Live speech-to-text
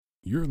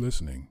You're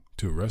listening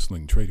to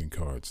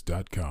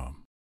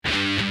WrestlingTradingCards.com.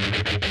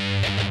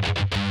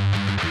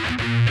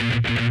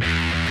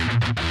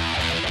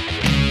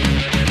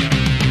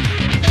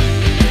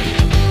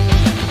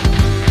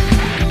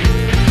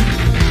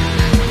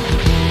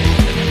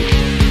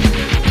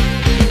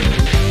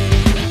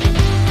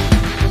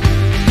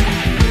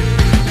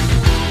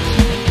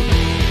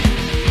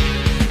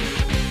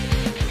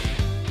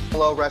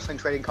 Hello, Wrestling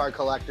Trading Card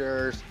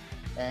Collectors,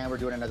 and we're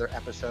doing another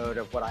episode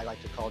of what I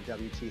like to call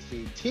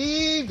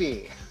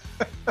WTCtv.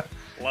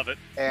 Love it.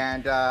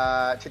 And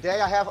today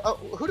I have,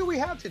 who do we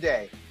have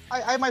today? I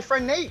have my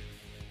friend Nate.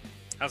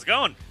 How's it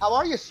going? How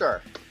are you,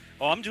 sir?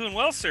 Oh, I'm doing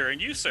well, sir. And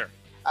you, sir?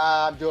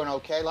 I'm doing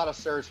okay. A lot of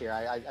sirs here.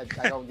 I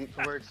don't need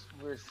where's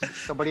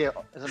somebody, is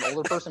an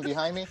older person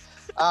behind me?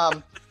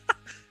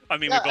 I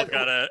mean, we both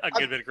got a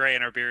good bit of gray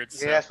in our beards.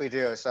 So. Yes, we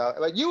do. So,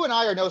 but you and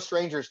I are no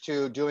strangers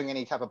to doing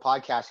any type of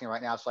podcasting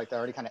right now. It's like they're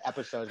already kind of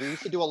episodes. We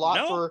used to do a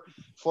lot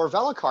for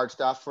Velicard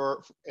stuff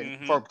for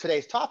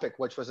today's topic,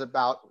 which was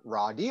about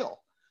Raw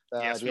Deal, the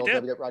old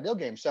WWE Raw Deal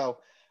game. So,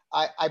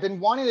 I've been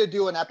wanting to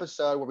do an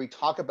episode where we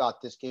talk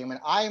about this game, and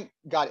I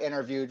got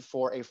interviewed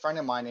for a friend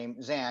of mine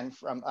named Zan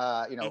from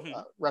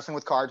Wrestling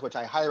with Cards, which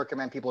I highly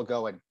recommend people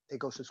go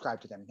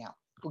subscribe to them now.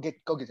 Go get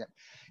them.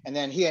 And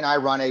then he and I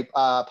run a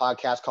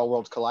podcast called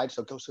Worlds Collide.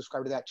 So go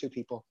subscribe to that too,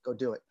 people. Go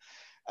do it.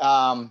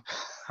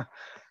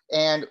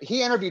 And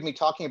he interviewed me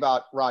talking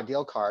about Raw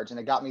Deal cards. And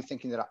it got me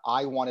thinking that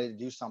I wanted to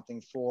do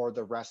something for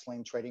the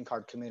wrestling trading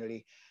card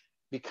community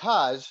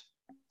because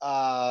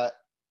the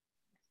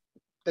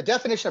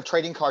definition of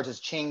trading cards has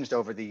changed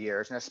over the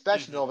years. And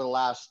especially over the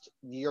last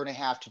year and a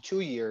half to 2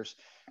 years,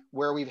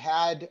 where we've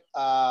had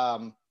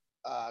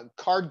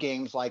card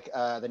games like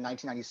the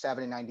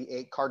 1997 and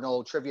 98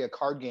 Cardinal Trivia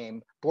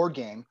board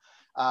game.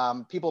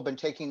 People have been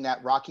taking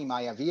that Rocky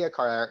Maivia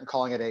card and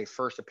calling it a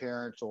first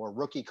appearance or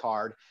rookie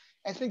card,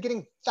 and it's been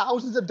getting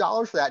thousands of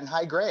dollars for that in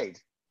high grade.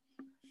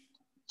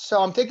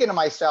 So I'm thinking to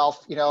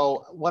myself,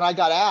 when I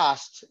got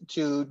asked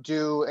to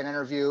do an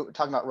interview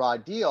talking about Raw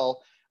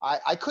Deal,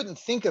 I couldn't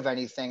think of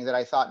anything that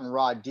I thought in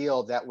Raw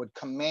Deal that would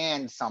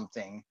command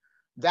something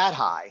that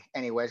high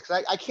anyways,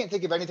 because I can't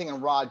think of anything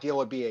in Raw Deal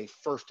would be a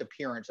first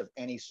appearance of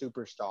any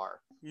superstar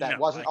that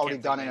wasn't already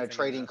done in a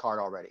trading card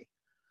already.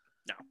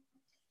 No.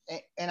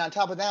 And on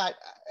top of that,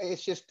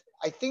 it's just,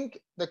 I think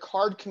the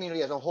card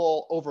community as a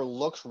whole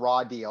overlooks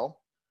Raw Deal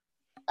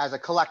as a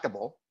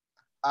collectible.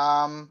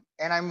 And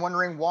I'm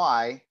wondering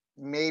why.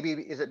 Maybe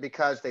is it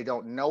because they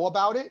don't know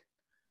about it?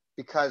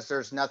 Because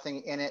there's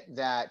nothing in it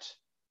that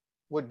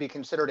would be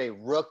considered a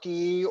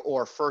rookie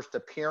or first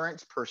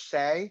appearance per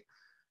se.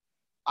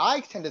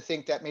 I tend to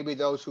think that maybe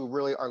those who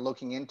really are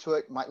looking into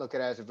it might look at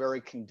it as a very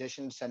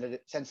condition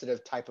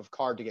sensitive type of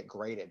card to get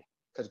graded,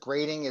 because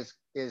grading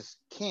is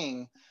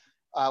king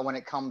when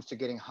it comes to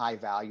getting high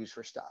values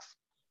for stuff.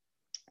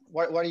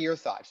 What are your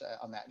thoughts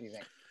on that, do you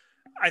think?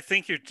 I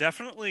think you're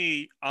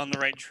definitely on the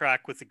right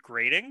track with the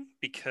grading,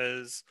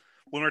 because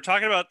when we're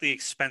talking about the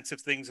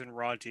expensive things in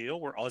Raw Deal,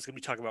 we're always going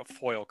to be talking about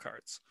foil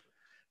cards.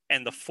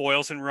 And the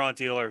foils in Raw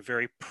Deal are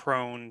very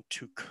prone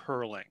to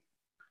curling.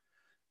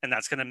 And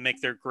that's going to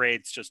make their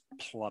grades just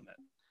plummet.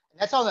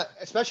 That's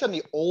especially on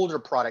the older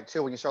product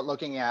too. When you start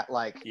looking at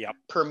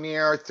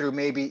Premier through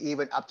maybe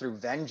even up through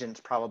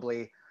Vengeance,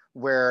 probably,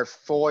 where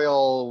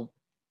the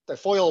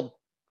foil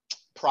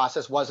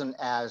process wasn't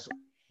as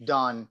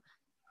done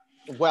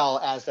well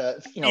as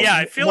I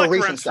feel more like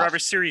recent around stuff. Survivor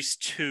Series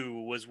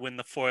 2 was when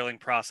the foiling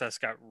process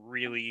got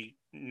really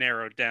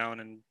narrowed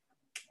down and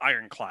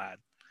ironclad.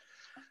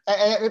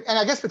 And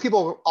I guess what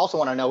people also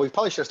want to know, we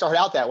probably should have started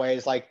out that way,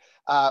 is like,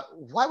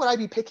 why would I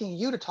be picking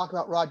you to talk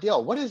about Raw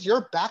Deal? What is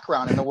your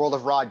background in the world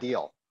of Raw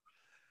Deal?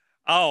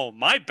 Oh,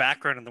 my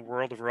background in the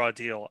world of Raw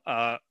Deal.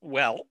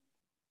 Well,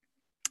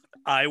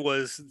 I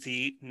was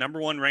the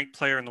 #1 ranked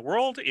player in the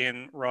world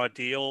in Raw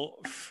Deal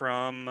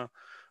from,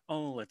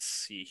 let's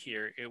see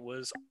here. It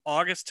was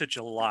August to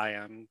July.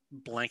 I'm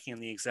blanking on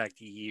the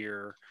exact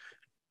year.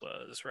 It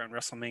was around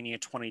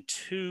WrestleMania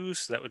 22.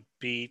 So that would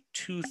be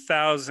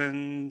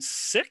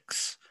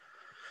 2006.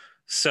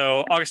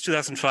 So August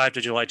 2005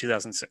 to July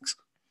 2006.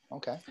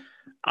 Okay.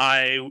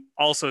 I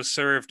also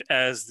served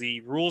as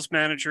the rules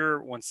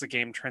manager once the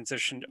game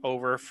transitioned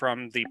over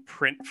from the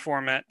print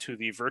format to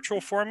the virtual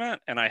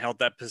format, and I held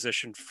that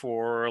position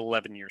for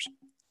 11 years.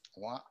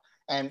 Wow.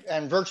 And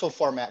virtual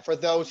format, for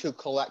those who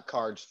collect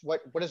cards,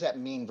 what does that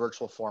mean,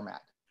 virtual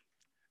format?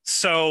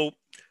 So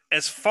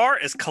as far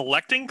as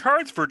collecting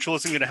cards, virtual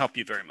isn't going to help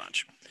you very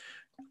much.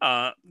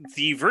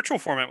 The virtual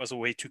format was a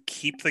way to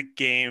keep the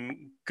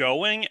game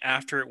going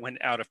after it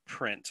went out of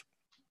print.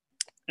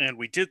 And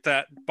we did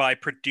that by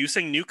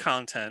producing new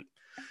content,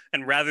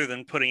 and rather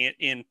than putting it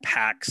in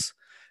packs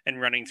and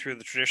running through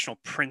the traditional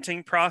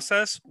printing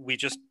process, we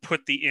just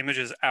put the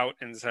images out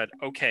and said,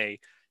 okay,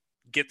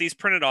 get these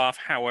printed off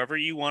however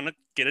you want to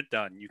get it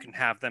done. You can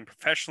have them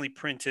professionally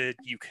printed.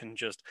 You can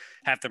just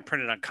have them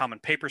printed on common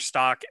paper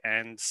stock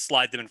and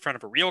slide them in front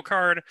of a real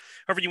card,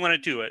 however you want to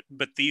do it.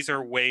 But these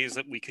are ways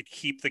that we could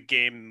keep the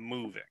game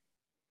moving.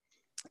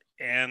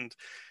 And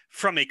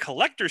From a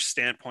collector's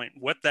standpoint,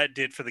 what that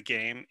did for the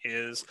game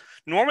is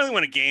normally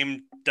when a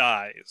game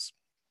dies,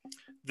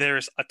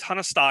 there's a ton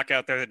of stock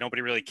out there that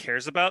nobody really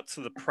cares about.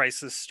 So the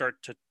prices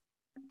start to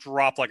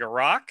drop like a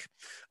rock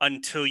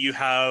until you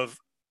have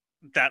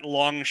that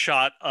long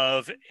shot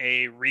of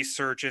a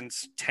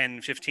resurgence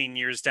 10, 15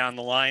 years down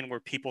the line where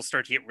people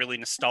start to get really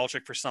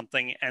nostalgic for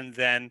something. And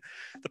then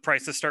the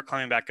prices start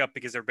climbing back up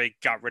because everybody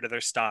got rid of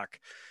their stock.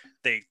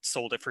 They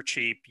sold it for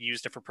cheap,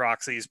 used it for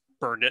proxies,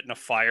 burned it in a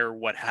fire,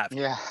 what have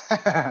you.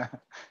 Yeah.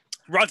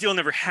 Raw Deal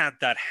never had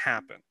that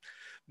happen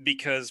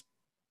because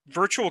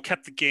Virtual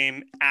kept the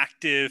game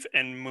active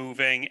and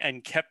moving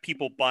and kept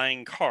people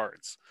buying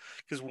cards.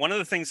 Because one of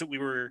the things that we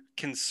were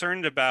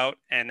concerned about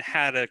and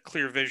had a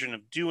clear vision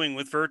of doing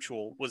with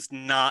Virtual was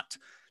not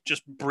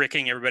just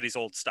bricking everybody's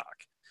old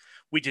stock.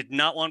 We did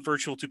not want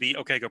Virtual to be,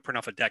 okay, go print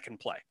off a deck and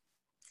play.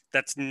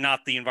 That's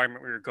not the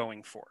environment we were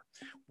going for.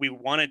 We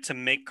wanted to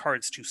make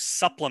cards to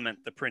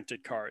supplement the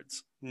printed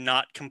cards,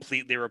 not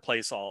completely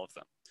replace all of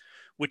them,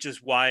 which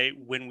is why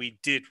when we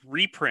did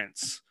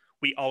reprints,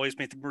 we always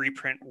made the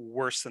reprint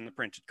worse than the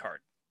printed card.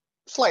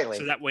 Slightly.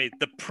 So that way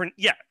the print,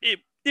 it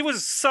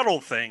was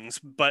subtle things,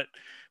 but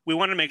we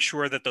wanted to make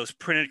sure that those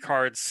printed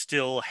cards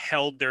still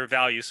held their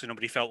value so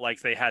nobody felt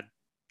like they had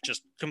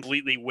just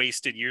completely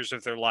wasted years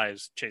of their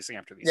lives chasing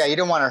after these. Yeah, you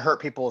don't want to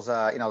hurt people's,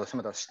 some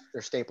of those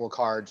their staple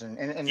cards, and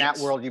in that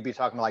world, you'd be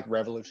talking about like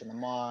Revolution the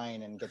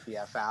Mine and Get the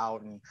F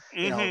Out, and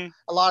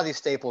a lot of these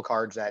staple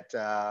cards that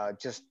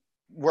just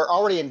were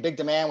already in big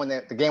demand when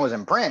the game was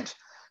in print,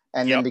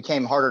 and then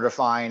became harder to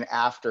find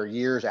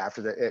years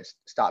after it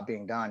stopped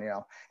being done.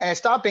 And it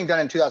stopped being done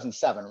in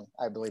 2007,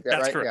 I believe.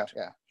 That's right? correct.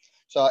 Yeah.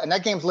 So, and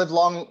that game's lived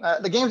long.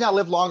 The game's now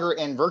lived longer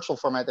in virtual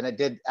format than it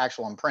did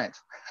actual in print.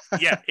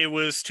 Yeah, it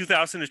was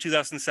 2000 to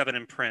 2007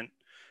 in print,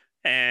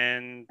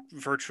 and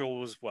virtual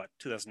was what,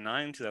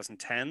 2009,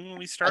 2010 when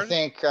we started. I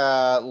think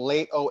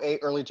late 08,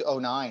 early to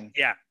 09.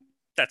 Yeah,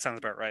 that sounds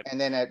about right.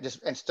 And then it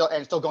still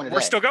going today.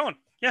 We're still going.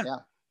 Yeah,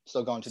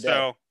 still going today.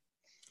 So,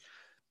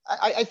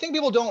 I think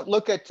people don't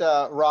look at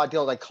Raw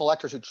Deal, like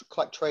collectors who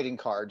collect trading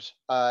cards,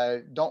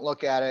 don't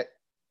look at it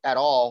at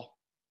all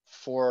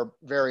for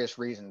various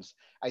reasons.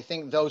 I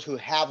think those who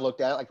have looked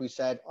at it, like we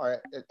said,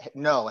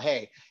 know,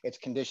 hey, it's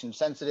condition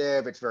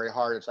sensitive. It's very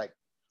hard. It's like,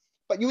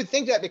 but you would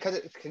think that because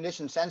it's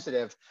condition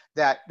sensitive,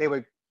 that they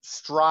would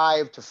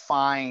strive to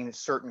find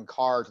certain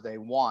cards they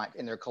want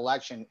in their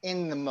collection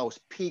in the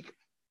most peak,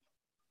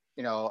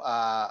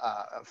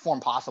 form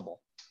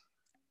possible.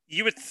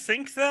 You would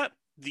think that.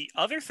 The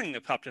other thing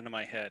that popped into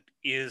my head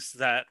is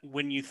that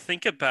when you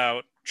think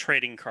about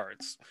trading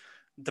cards,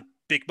 the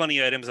big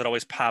money items that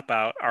always pop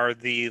out are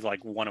the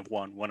like 1 of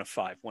 1, 1 of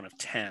 5, 1 of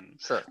 10.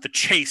 Sure. The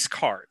chase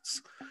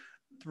cards.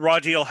 Raw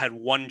Deal had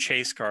one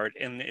chase card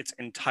in its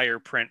entire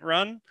print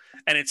run,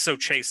 and it's so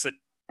chase that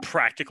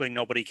practically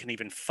nobody can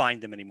even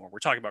find them anymore. We're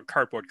talking about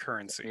cardboard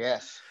currency.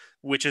 Yes.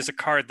 Which is a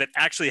card that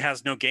actually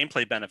has no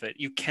gameplay benefit.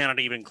 You cannot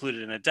even include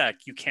it in a deck.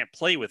 You can't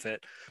play with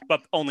it,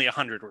 but only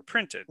 100 were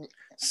printed.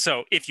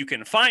 So if you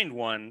can find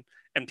one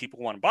and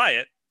people want to buy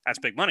it, that's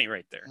big money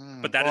right there.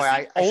 But that is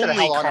the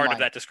only card of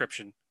that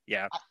description.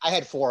 Yeah. I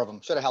had 4 of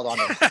them. Should have held on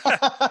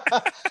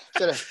to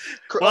them.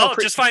 Well,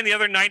 just find the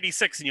other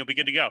 96 and you'll be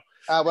good to go.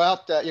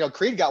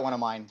 Creed got one of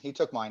mine. He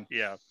took mine.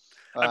 Yeah.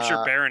 I'm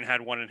sure Baron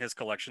had one in his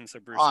collection. So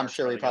Bruce. I'm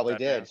sure he probably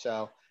did.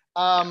 So.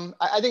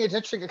 I think it's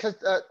interesting because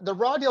the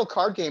Raw Deal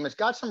card game has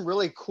got some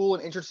really cool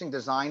and interesting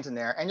designs in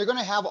there, and you're going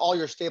to have all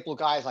your staple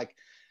guys. Like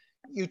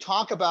you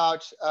talk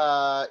about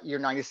your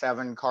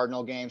 97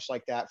 Cardinal games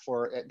like that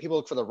for people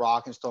look for the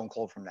Rock and Stone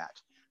Cold from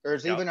that.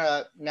 There's even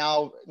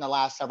now in the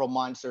last several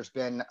months, there's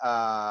been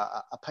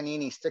a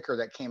Panini sticker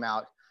that came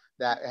out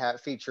that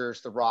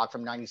features the Rock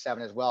from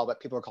 97 as well, but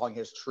people are calling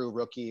his true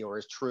rookie or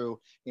his true,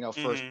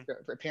 first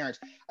appearance.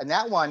 And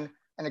that one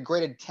and a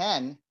graded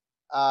 10,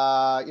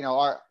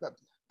 our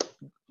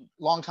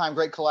longtime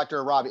great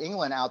collector Rob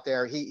England out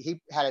there,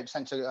 he had it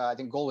sent to I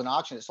think Golden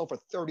Auction. It sold for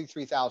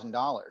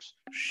 $33,000.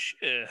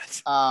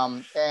 Shit.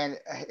 And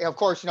of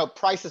course,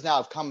 prices now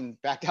have come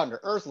back down to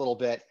earth a little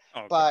bit.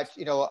 But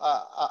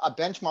a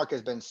benchmark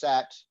has been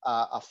set,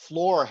 a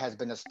floor has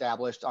been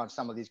established on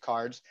some of these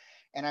cards,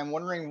 and I'm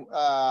wondering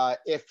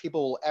if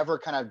people will ever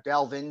kind of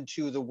delve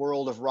into the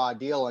world of Raw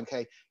Deal and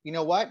okay, you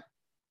know what?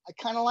 I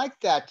kind of like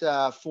that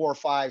 4,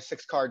 5,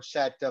 6 card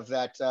set of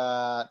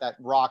that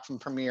Rock from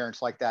Premiere and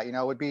stuff like that.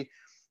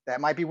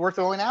 That might be worth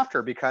going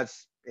after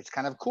because it's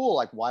kind of cool.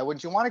 Like, why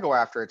wouldn't you want to go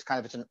after it?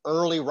 It's an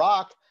early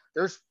Rock.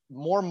 There's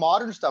more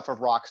modern stuff of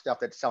Rock stuff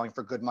that's selling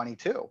for good money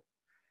too.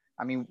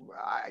 I mean,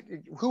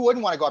 who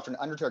wouldn't want to go after an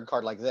Undertaker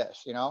card like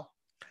this?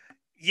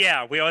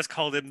 Yeah, we always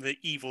called him the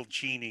evil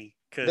genie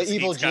because the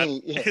evil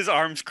genie. His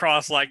arms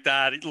crossed like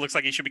that. It looks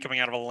like he should be coming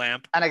out of a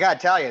lamp. And I got to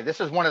tell you, this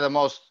is one of the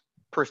most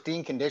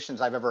pristine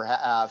conditions I've ever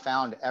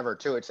found ever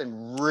too. It's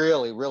in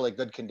really, really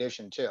good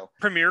condition too.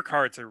 Premier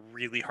cards are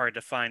really hard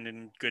to find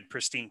in good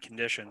pristine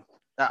condition.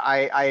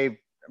 I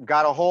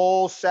got a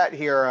whole set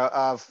here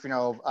of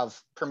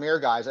Premier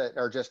guys that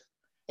are just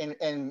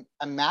in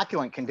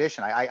immaculate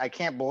condition. I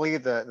can't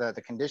believe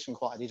the condition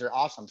quality. These are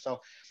awesome. So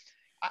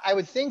I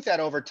would think that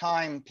over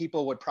time,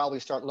 people would probably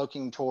start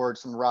looking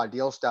towards some raw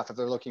deal stuff if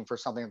they're looking for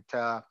something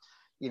to,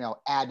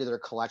 add to their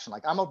collection.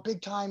 Like, I'm a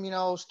big time,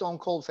 Stone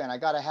Cold fan. I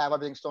got to have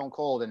everything Stone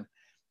Cold. And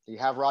do you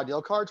have raw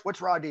deal cards?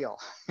 What's raw deal?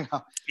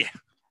 Yeah.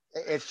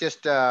 It's just,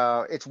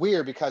 it's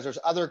weird because there's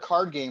other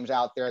card games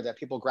out there that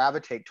people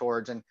gravitate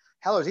towards. And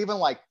hell, there's even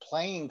like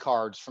playing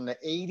cards from the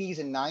 80s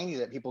and 90s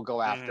that people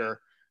go after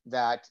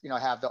that,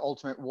 have the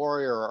Ultimate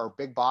Warrior or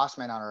Big Boss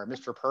Man on or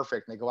Mr.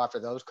 Perfect. And they go after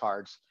those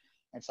cards.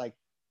 And it's like,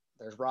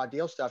 there's raw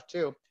deal stuff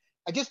too.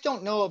 I just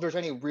don't know if there's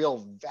any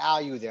real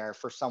value there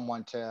for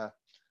someone to,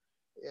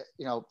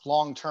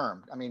 long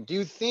term. I mean,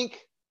 you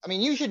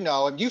should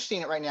know, and you've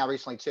seen it right now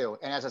recently too.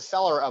 And as a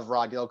seller of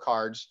raw deal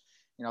cards,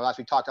 as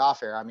we talked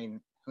off air, I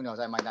mean, who knows,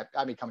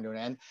 I be coming to an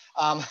end.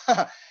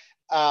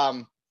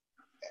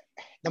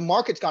 The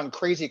market's gone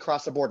crazy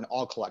across the board in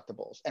all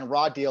collectibles, and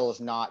raw deal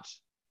is not.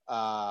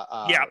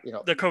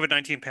 The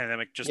COVID-19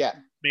 pandemic just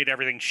made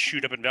everything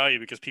shoot up in value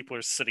because people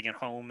are sitting at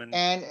home and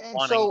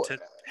wanting to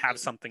have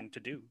something to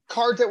do.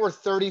 Cards that were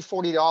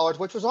 $30-$40,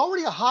 which was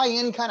already a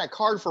high-end kind of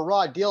card for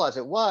raw deal as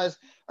it was,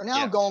 are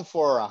now going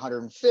for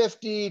 $150,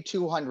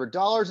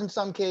 $200 in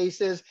some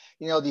cases.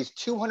 These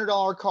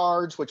 $200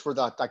 cards, which were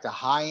the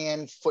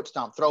high-end foot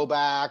stomp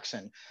throwbacks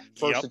and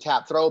first to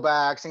tap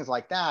throwbacks, things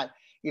like that.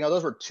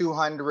 Those were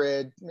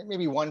 200,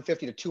 maybe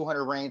 150 to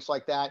 200 range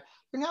like that.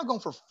 You're now going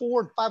for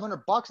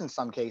 $400-$500 in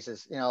some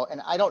cases,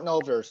 and I don't know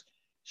if there's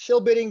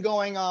shill bidding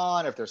going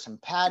on, if there's some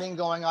padding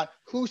going on.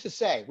 Who's to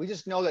say? We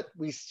just know that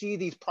we see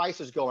these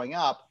prices going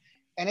up,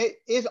 and it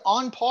is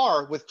on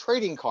par with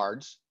trading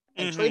cards,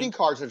 and trading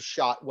cards have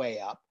shot way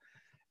up.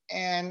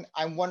 And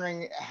I'm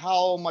wondering,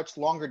 how much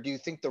longer do you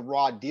think the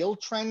raw deal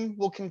trend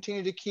will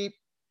continue to keep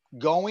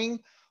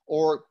going?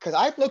 Or because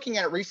I'm looking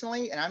at it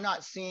recently and I'm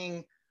not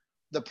seeing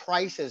the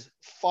prices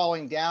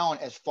falling down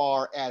as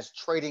far as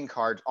trading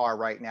cards are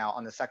right now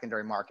on the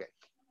secondary market.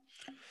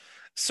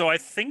 So I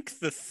think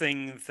the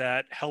thing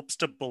that helps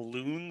to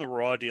balloon the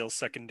raw deal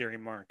secondary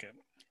market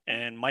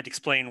and might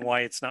explain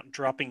why it's not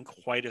dropping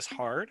quite as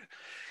hard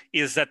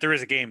is that there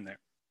is a game there.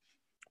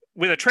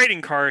 With a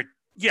trading card,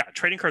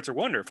 trading cards are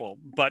wonderful,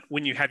 but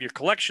when you have your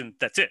collection,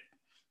 that's it.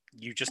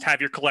 You just have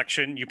your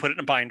collection, you put it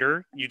in a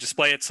binder, you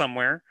display it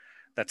somewhere,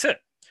 that's it.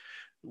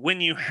 When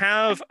you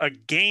have a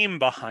game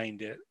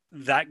behind it,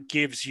 that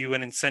gives you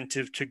an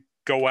incentive to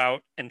go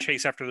out and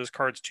chase after those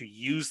cards to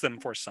use them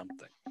for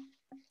something.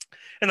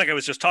 And like I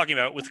was just talking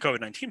about with the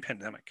COVID-19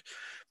 pandemic,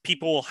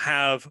 people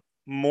have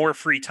more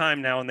free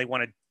time now and they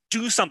want to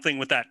do something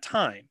with that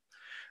time.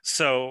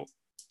 So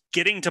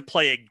getting to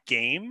play a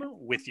game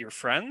with your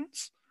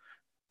friends,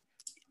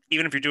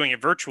 even if you're doing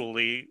it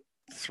virtually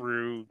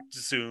through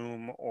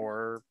Zoom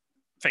or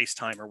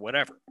FaceTime or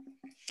whatever,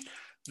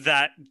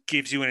 that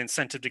gives you an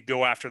incentive to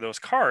go after those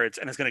cards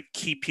and is going to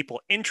keep people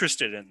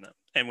interested in them.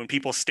 And when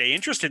people stay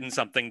interested in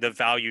something, the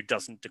value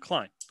doesn't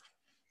decline.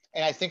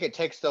 And I think it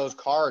takes those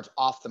cards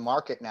off the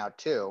market now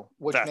too,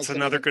 which That's makes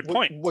another good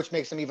point. Which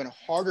makes them even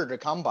harder to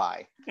come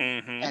by,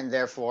 Mm-hmm. and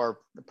therefore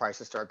the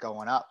prices start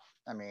going up.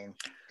 I mean,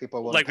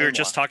 people will like we were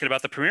just talking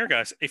about the Premier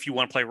guys. If you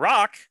want to play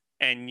Rock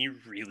and you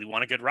really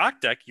want a good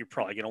Rock deck, you're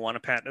probably going to want a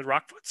patented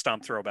Rock Foot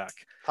Stomp throwback.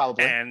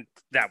 Probably. And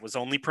that was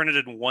only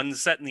printed in one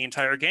set in the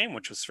entire game,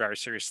 which was Survivor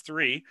Series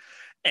 3.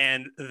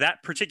 And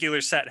that particular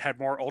set had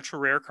more ultra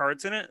rare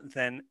cards in it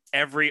than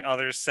every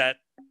other set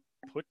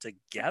put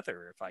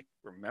together, if I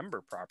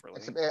remember properly.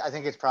 I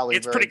think it's probably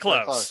pretty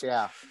close.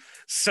 Yeah.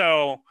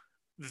 So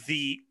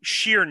the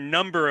sheer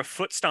number of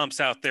foot stomps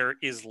out there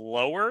is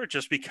lower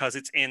just because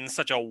it's in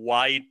such a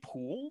wide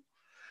pool.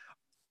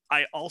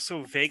 I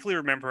also vaguely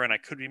remember, and I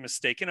could be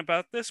mistaken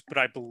about this, but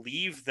I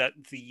believe that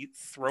the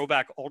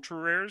throwback ultra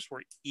rares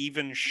were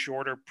even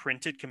shorter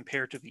printed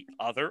compared to the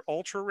other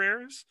ultra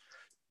rares.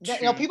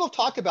 People have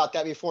talked about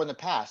that before in the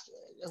past.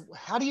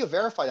 How do you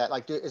verify that?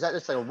 Like, is that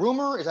just like a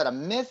rumor? Is that a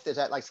myth? Is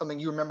that like something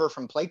you remember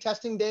from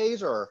playtesting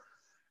days, or?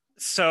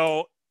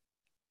 So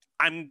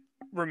I'm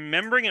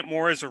remembering it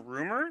more as a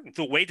rumor.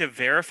 The way to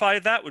verify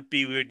that would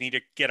be we would need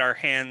to get our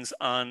hands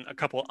on a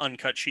couple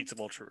uncut sheets of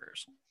ultra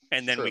rares.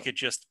 And then we could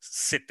just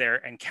sit there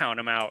and count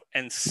them out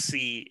and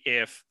see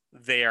if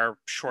they are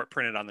short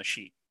printed on the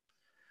sheet.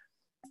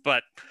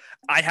 But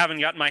I haven't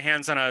gotten my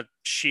hands on a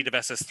sheet of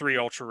SS3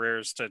 ultra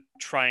rares to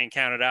try and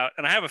count it out.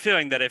 And I have a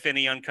feeling that if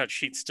any uncut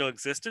sheets still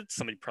existed,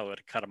 somebody probably would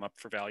have cut them up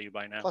for value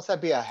by now. Plus,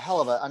 that'd be a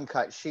hell of an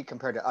uncut sheet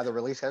compared to other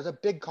releases. It was a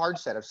big card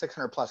set of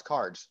 600 plus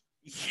cards.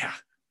 Yeah.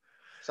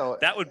 So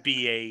that would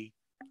be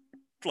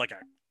like a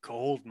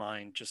gold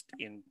mine just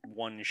in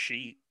one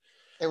sheet.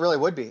 It really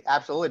would be.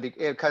 Absolutely.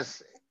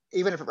 Because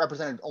even if it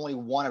represented only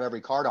one of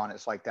every card on it,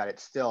 it's like that.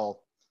 It's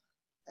still,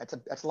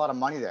 that's a lot of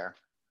money there.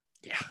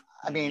 Yeah.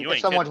 I mean, if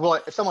someone's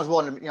willing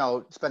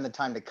to, spend the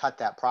time to cut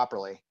that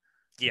properly.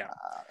 Yeah.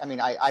 I mean,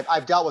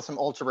 I've dealt with some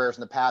ultra rares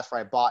in the past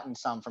where I bought in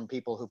some from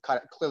people who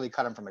clearly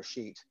cut them from a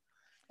sheet.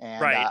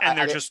 And, and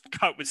they're just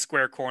cut with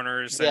square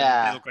corners and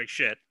they look like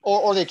shit.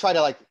 Or they try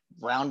to like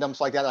round them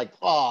like that, like,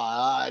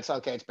 it's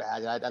okay, it's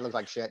bad. That looks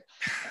like shit.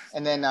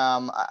 And then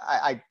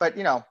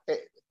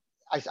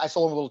I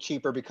sold them a little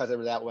cheaper because they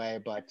were that way.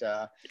 But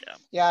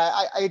Yeah.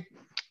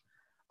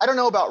 I don't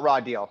know about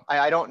Raw Deal.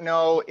 I don't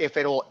know if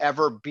it'll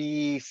ever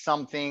be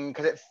something,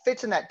 because it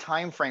fits in that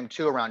time frame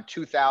too, around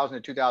 2000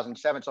 to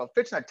 2007. So it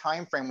fits in a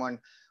time frame when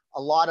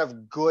a lot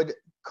of good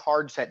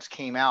card sets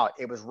came out.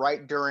 It was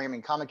right during, I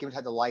mean, Comic Games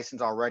had the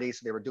license already,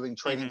 so they were doing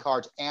trading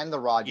cards and the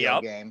Raw Deal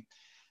game.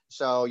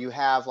 So you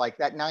have like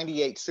that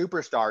 98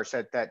 Superstar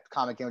set that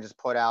Comic Games just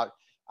put out.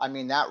 I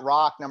mean, that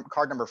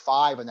card number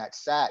 5 in that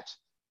set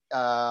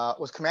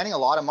was commanding a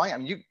lot of money. I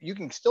mean, you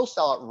can still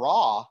sell it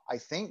raw. I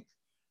think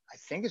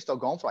it's still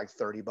going for like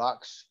 $30,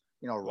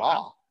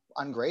 raw,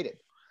 ungraded.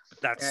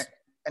 And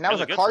that really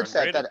was a card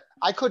set that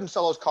I couldn't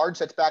sell those card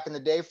sets back in the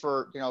day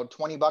for,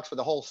 $20 for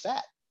the whole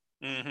set.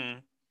 Mm-hmm.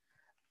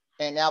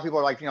 And now people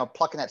are like,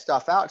 plucking that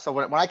stuff out. So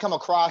when I come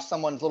across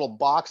someone's little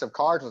box of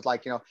cards, it's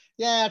like,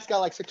 it's got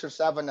like 6 or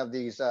 7 of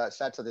these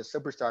sets of this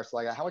Superstar. So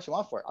like, how much you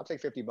want for it? I'll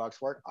take $50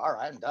 for it. All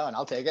right, I'm done.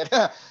 I'll take it.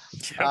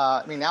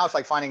 I mean, now it's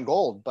like finding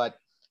gold, but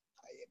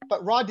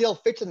Raw Deal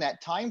fits in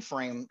that time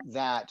frame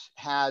that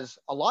has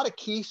a lot of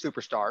key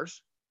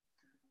superstars.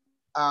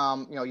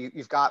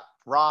 You've got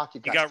Rock,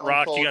 you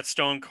got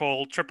Stone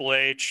Cold, Triple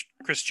H,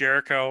 Chris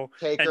Jericho,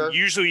 Taker. And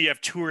usually you have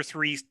 2 or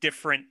 3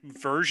 different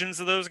versions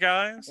of those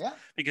guys. Yeah,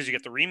 because you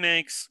get the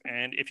remakes,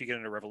 and if you get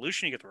into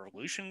Revolution, you get the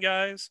Revolution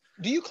guys.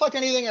 Do you collect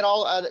anything at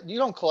all? You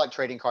don't collect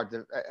trading cards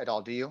at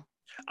all, do you?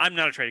 I'm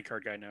not a trading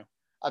card guy, no.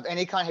 Of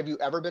any kind, have you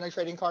ever been a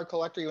trading card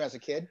collector, even as a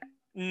kid?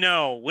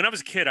 No, when I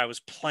was a kid, I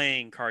was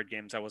playing card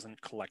games. I wasn't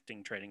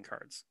collecting trading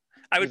cards.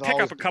 I would pick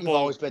up a couple. You've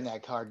always been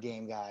that card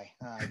game guy.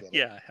 I get it.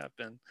 Yeah, I have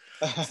been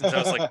since I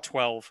was like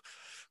 12.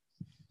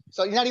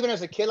 So you're not even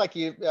as a kid, like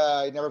you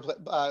never played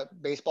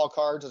baseball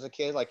cards as a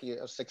kid, like you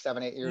 6,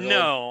 7, 8 years old?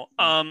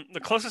 No, the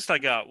closest I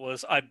got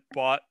was I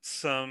bought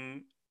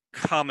some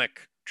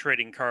comic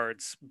trading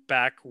cards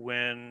back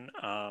when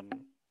I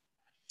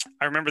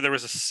remember there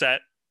was a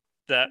set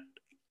that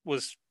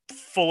was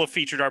full of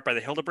featured art by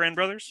the Hildebrand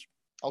brothers.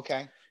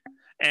 Okay.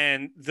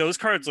 And those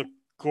cards look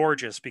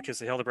gorgeous because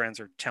the Hildebrands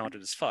are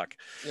talented as fuck.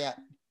 Yeah.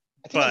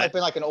 I think it might have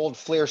been like an old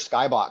Fleer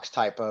Skybox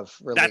type of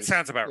release. That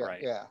sounds about right.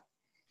 Yeah.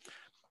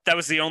 That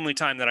was the only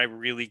time that I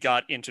really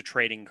got into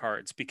trading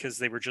cards because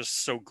they were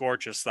just so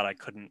gorgeous that I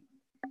couldn't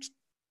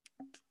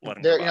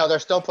let them go. They're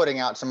still putting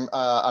out some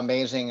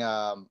amazing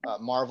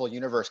Marvel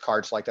Universe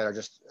cards like that are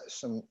just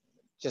some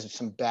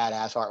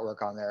badass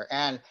artwork on there.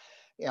 And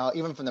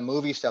even from the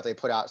movie stuff they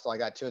put out stuff like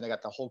that too, and they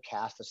got the whole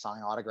cast to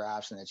sign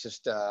autographs, and it's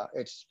just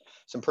it's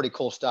some pretty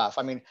cool stuff.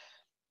 I mean,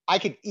 I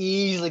could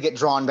easily get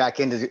drawn back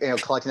into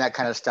collecting that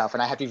kind of stuff,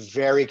 and I have to be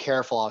very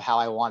careful of how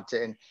I want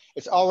to. And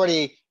it's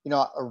already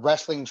a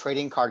wrestling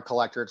trading card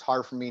collector. It's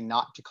hard for me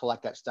not to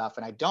collect that stuff,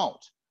 and I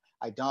don't.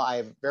 I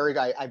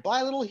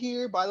buy a little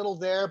here, buy a little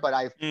there, but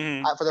I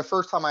for the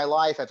first time in my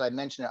life, as I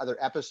mentioned in other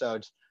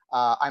episodes,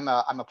 I'm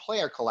a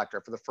player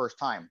collector for the first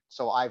time.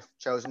 So I've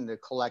chosen to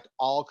collect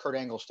all Kurt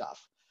Angle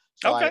stuff.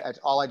 So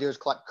all I do is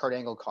collect Kurt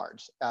Angle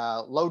cards,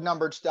 low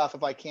numbered stuff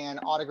if I can,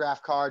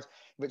 autograph cards.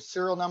 If it's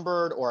serial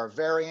numbered or a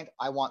variant,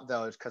 I want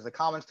those because the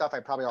common stuff I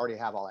probably already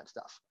have all that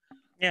stuff.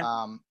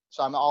 Yeah.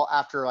 So I'm all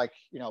after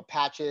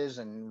patches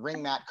and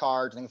ring mat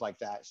cards, things like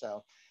that.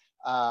 So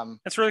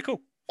that's really cool.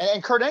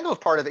 And Kurt Angle's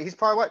part of it. He's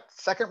part of what,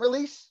 second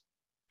release?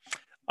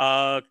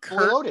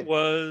 Kurt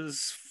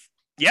was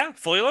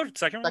fully loaded,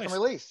 second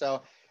release.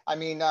 So I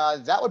mean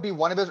that would be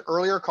one of his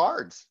earlier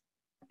cards.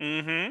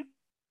 Mm-hmm.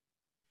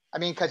 I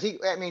mean, because he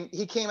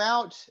came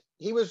out,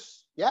 he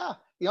was, and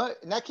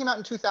that came out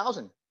in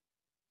 2000.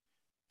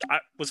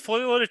 Was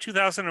Fully Loaded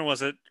 2000 or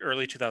was it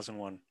early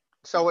 2001?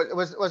 So it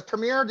was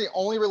Premiere the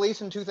only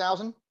release in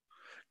 2000?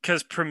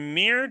 Because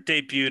Premiere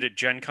debuted at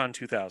Gen Con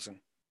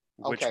 2000,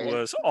 which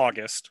was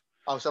August.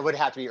 Oh, so it would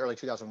have to be early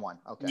 2001.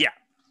 Okay. Yeah.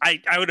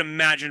 I would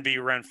imagine it'd be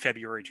around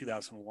February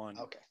 2001.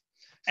 Okay.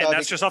 So and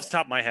that's just off the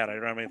top of my head. I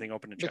don't have anything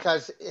open to check.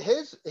 Because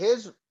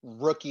his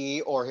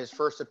rookie or his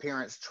first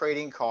appearance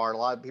trading card, a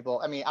lot of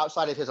people, I mean,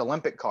 outside of his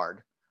Olympic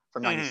card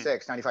from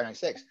 95,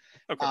 96,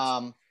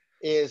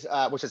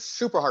 which is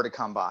super hard to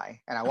come by.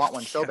 And I want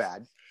one so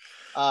bad.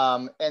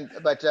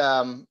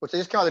 Which they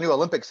just came out with a new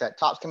Olympic set.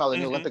 Topps came out with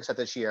a new Olympic set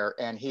this year.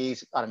 And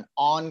he's got an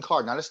on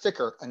card, not a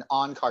sticker, an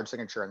on card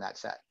signature in that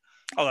set.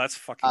 Oh, that's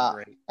fucking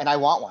great. And I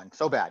want one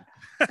so bad.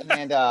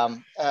 And,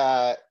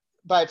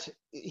 but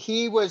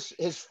he was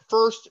his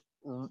first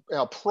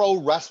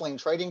pro wrestling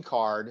trading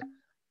card,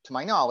 to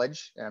my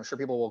knowledge, and I'm sure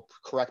people will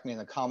correct me in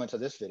the comments of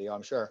this video,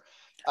 I'm sure,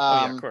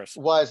 of course.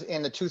 was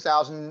in the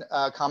 2000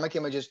 Comic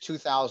Images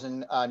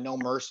 2000 No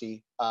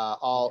Mercy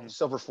all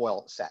silver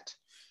foil set,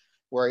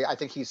 where I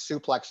think he's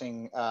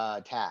suplexing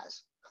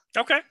Taz.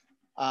 Okay.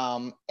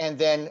 And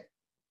then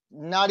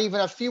not even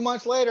a few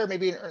months later,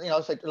 maybe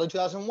it's like early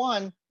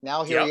 2001,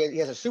 now he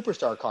has a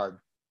Superstar card.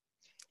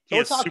 So he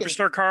has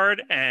Superstar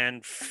card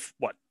and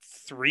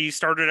 3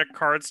 starter deck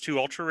cards, 2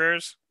 ultra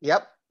rares.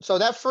 Yep. So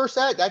that first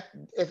set,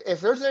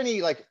 if there's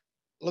any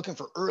looking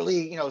for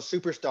early,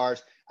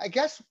 superstars, I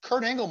guess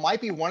Kurt Angle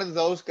might be one of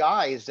those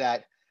guys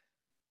that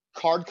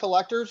card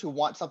collectors who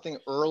want something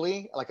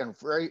early, like a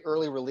very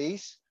early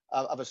release.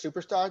 of a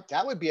superstar,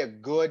 that would be a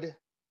good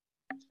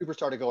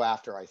superstar to go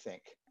after, I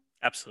think.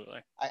 Absolutely.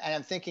 And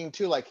I'm thinking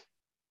too, like,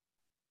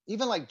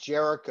 even like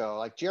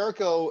Jericho,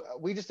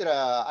 we just did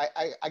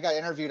I got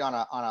interviewed on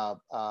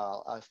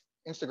a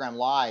Instagram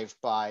live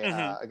by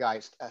a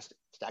guy,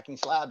 Stacking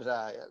Slabs,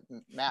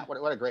 Matt,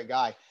 what a great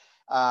guy.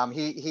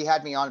 He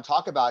had me on to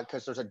talk about,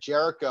 because there's a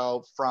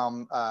Jericho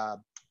from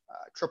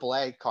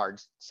AAA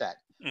cards set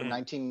from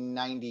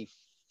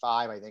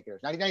 1995, I think it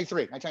was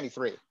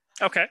 1993.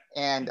 Okay.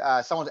 And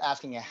someone's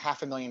asking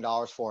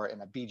 $500,000 for it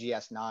in a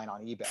BGS 9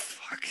 on eBay.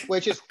 Fuck.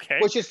 which is Okay.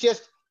 which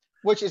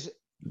is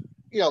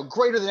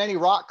greater than any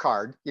rock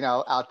card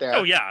out there.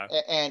 Oh yeah.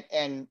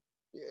 And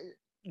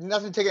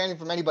nothing to take anything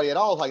from anybody at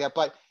all like that,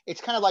 but it's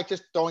kind of like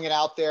just throwing it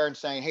out there and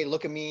saying, hey,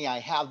 look at me, I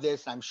have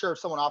this. And I'm sure if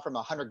someone offered him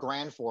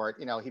 $100,000 for it,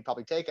 he'd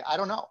probably take it. I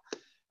don't know.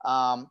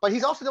 But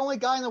he's also the only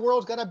guy in the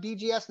world who's got a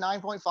BGS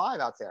 9.5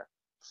 out there.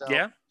 So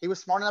yeah, he was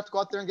smart enough to go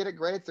out there and get it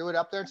graded, threw it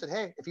up there and said,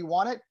 hey, if you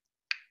want it,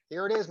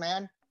 here it is,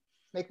 man.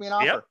 Make me an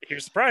offer. Yep,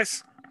 here's the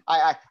price.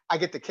 I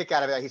get the kick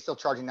out of it. He's still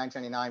charging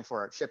 $9.99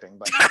 for it shipping,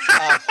 but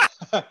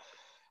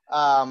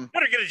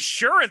better get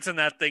insurance in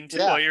that thing too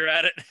while you're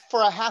at it.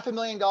 For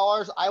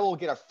 $500,000, I will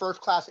get a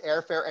first-class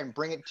airfare and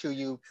bring it to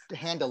you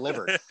hand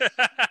delivered.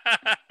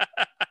 I'll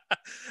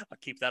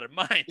keep that in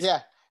mind. Yeah.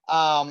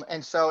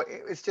 And so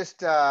it's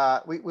just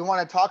we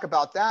want to talk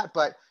about that,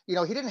 but he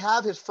didn't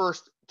have his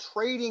first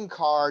trading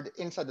card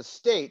inside the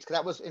States, because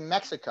that was in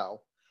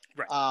Mexico.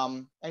 Right.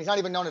 And he's not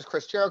even known as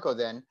Chris Jericho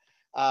then.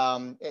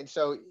 And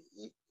so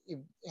he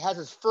has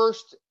his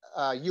first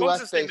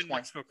U.S. based one.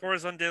 Mexico?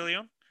 Corazon de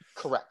Leon?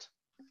 Correct.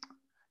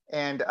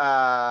 And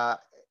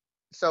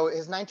so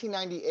his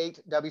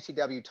 1998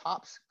 WCW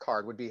Topps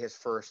card would be his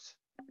first,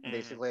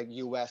 basically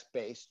U.S.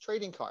 based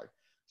trading card.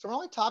 So we're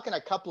only talking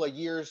a couple of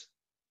years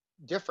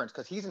difference,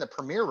 because he's in the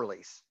premiere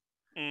release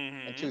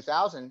in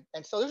 2000.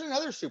 And so there's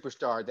another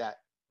superstar that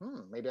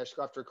maybe I should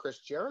go after Chris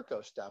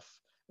Jericho stuff.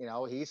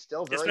 He's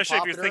still very especially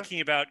popular. If you're thinking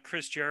about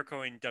Chris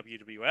Jericho and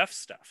WWF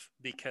stuff,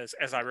 because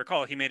as I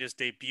recall, he made his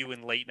debut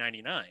in late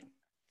 '99.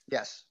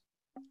 Yes.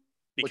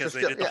 Because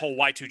they did the whole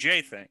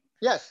Y2J thing.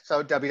 Yes.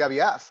 So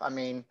WWF. I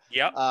mean,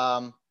 yep.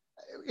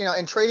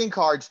 In trading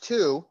cards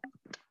too,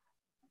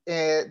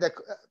 the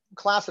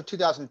class of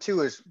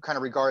 2002 is kind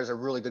of regarded as a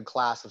really good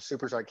class of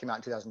superstars that came out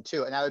in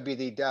 2002, and that would be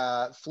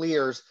the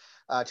Fleer's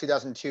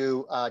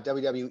 2002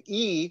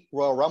 WWE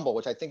Royal Rumble,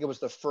 which I think it was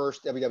the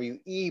first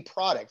WWE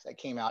product that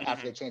came out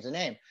after they changed the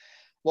name.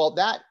 Well,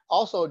 that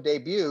also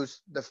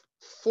debuts the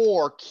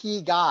 4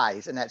 key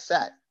guys in that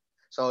set.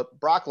 So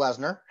Brock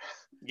Lesnar,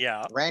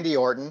 Randy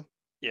Orton,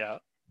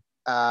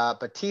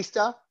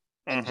 Batista,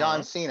 and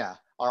John Cena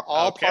are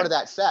all part of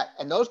that set.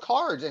 And those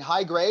cards in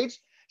high grades,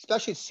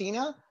 especially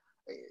Cena,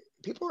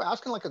 people were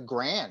asking like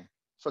 $1,000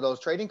 for those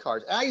trading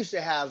cards. And I used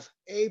to have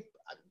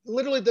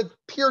literally the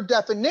pure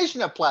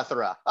definition of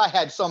plethora. I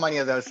had so many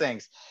of those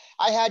things.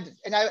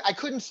 I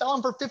couldn't sell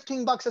them for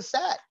 $15 a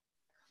set.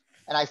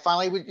 And I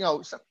finally would,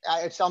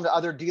 I'd sell them to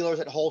other dealers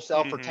at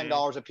wholesale for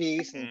 $10 a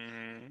piece.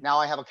 And now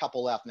I have a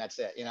couple left, and that's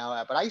it,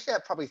 but I used to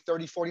have probably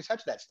 30, 40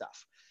 sets of that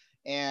stuff.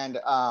 And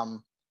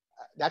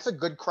that's a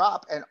good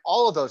crop. And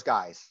all of those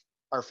guys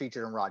are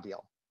featured in Raw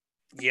Deal.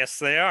 Yes,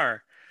 they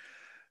are.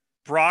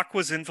 Brock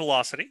was in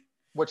Velocity.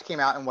 Which came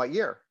out in what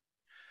year?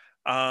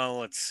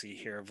 Let's see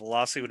here.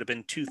 Velocity would have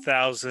been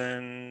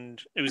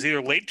 2000. It was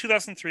either late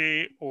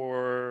 2003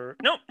 or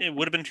no, it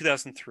would have been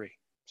 2003.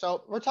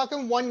 So we're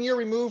talking 1 year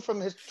removed from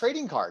his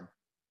trading card.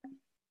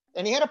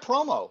 And he had a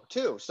promo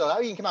too. So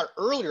that even came out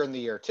earlier in the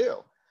year too.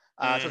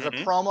 So it's a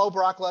promo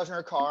Brock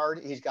Lesnar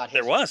card. He's got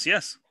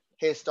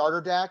his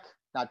starter deck,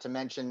 not to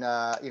mention,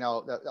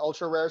 the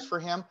ultra rares for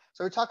him.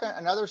 So we're talking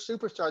another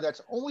superstar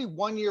that's only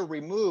 1 year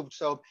removed.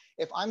 So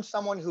if I'm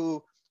someone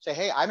who say,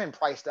 hey, I'm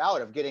priced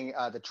out of getting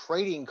the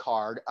trading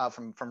card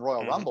from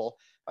Royal Rumble,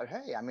 but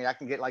hey, I mean, I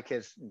can get like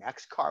his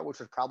next card, which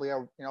was probably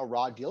a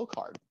Raw Deal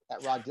card.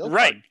 That Raw Deal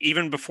right. card.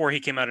 Even before he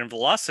came out in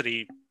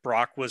Velocity,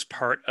 Brock was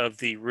part of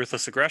the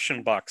Ruthless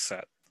Aggression box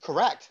set.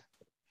 Correct.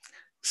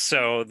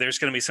 So there's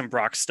going to be some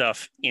Brock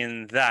stuff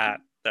in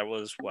that. That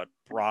was what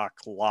Brock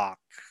Lock.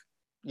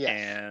 Yes.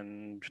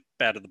 And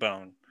Bad to the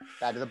Bone.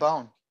 Bad to the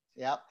Bone.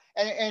 Yeah.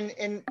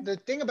 And the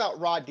thing about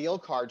Raw Deal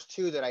cards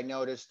too that I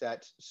noticed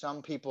that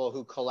some people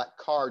who collect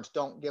cards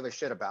don't give a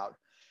shit about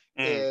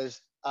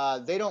is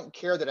they don't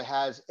care that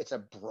it's a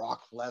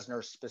Brock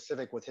Lesnar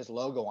specific with his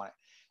logo on it.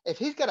 If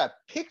he's got a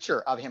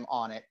picture of him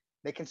on it,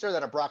 they consider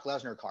that a Brock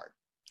Lesnar card.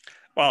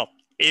 Well,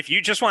 if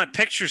you just want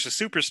pictures of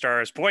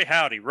superstars, boy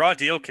howdy, Raw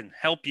Deal can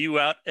help you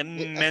out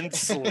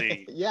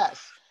immensely.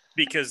 Yes.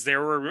 Because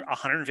there were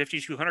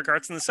 150, 200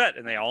 cards in the set,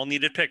 and they all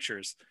needed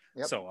pictures.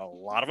 Yep. So a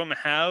lot of them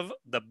have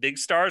the big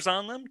stars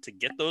on them to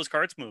get those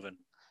cards moving.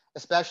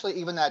 Especially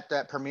even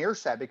that premiere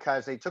set,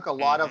 because they took a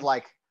lot of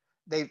like,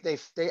 they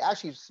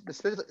actually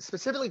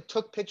specifically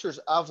took pictures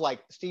of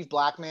like Steve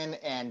Blackman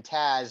and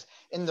Taz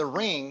in the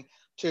ring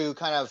to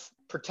kind of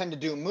pretend to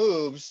do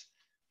moves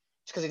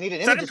because they needed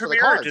images for the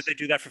cards. Or did they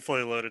do that for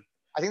Fully Loaded?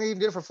 I think they even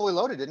did it for Fully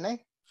Loaded, didn't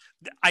they?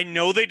 I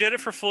know they did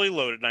it for Fully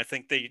Loaded, and I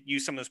think they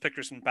used some of those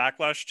pictures in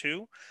Backlash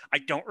too. I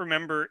don't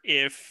remember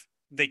if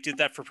they did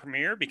that for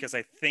Premiere, because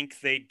I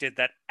think they did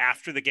that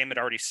after the game had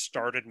already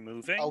started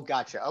moving. Oh,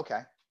 gotcha.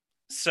 Okay.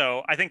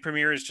 So I think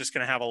Premiere is just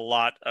going to have a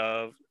lot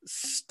of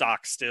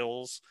stock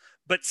stills,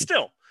 but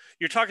still,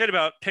 you're talking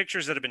about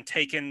pictures that have been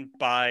taken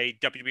by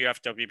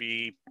WWF,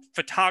 WWE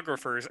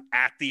photographers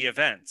at the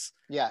events.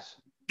 Yes.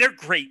 They're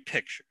great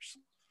pictures.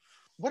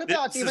 What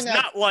about This even is that?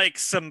 not like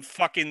some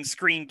fucking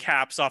screen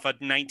caps off a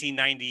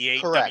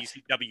 1998 Correct.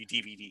 WCW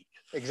DVD.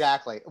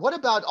 Exactly. What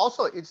about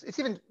also? It's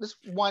even, let's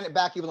wind it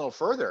back even a little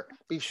further.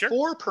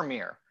 Before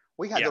Premiere,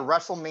 we had the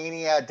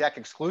WrestleMania deck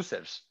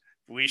exclusives.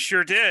 We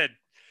sure did.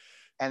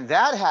 And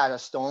that had a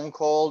Stone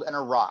Cold and a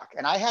Rock.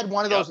 And I had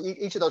one of those,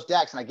 each of those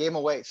decks, and I gave them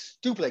away.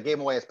 Stupidly, I gave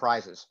them away as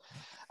prizes.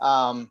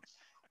 I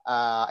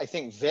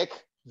think Vic,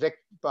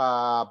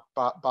 I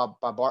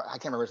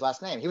can't remember his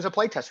last name. He was a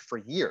playtester for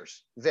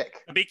years.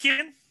 Vic.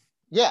 Abikian?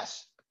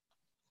 Yes.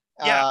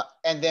 Yeah.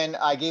 And then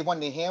I gave one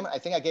to him. I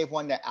think I gave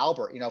one to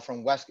Albert,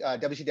 from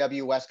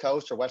WCW West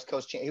Coast or West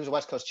Coast. He was a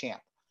West Coast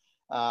champ.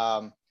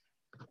 I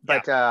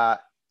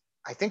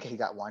think he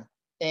got one.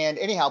 And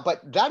anyhow,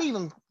 but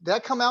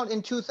that come out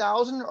in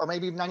 2000 or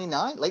maybe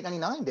 99, late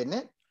 99, didn't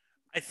it?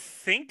 I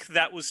think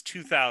that was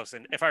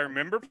 2000. If I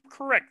remember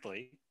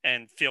correctly,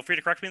 and feel free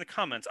to correct me in the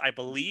comments, I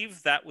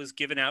believe that was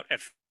given out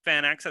at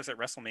Fan Access at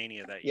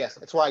WrestleMania that year. Yes,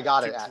 that's where I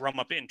got it at. To drum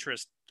up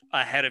interest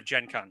ahead of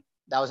Gen Con.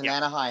 That was in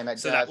Anaheim at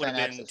so that would Fan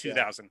have been Access,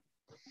 2000.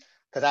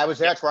 Because I was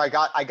there, that's where I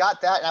got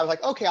that, and I was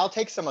like, okay, I'll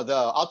take some of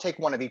those. I'll take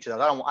one of each of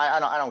those.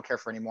 I don't care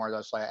for any more of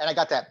those. And I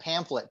got that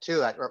pamphlet too,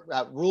 that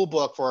rule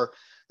book for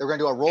they're going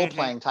to do a role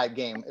playing type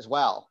game as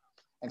well.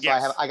 And so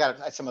I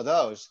got some of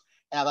those,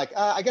 and I'm like,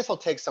 I guess I'll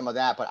take some of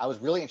that. But I was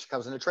really interested. I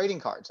was into trading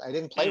cards. I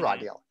didn't play Raw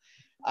Deal.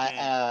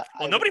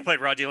 Nobody played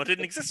Raw Deal. It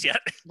didn't exist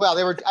yet.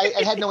 Well,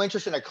 I had no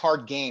interest in a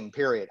card game.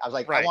 Period. I was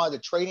like, I wanted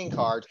the trading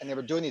cards, and they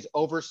were doing these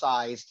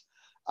oversized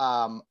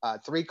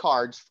 3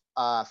 cards,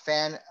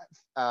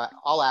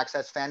 all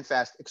access Fan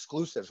Fest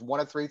exclusives, 1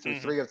 of 3 through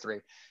 3 of 3,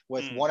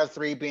 with 1 of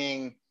 3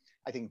 being,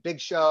 I think, Big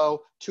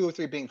Show, 2 of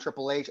 3 being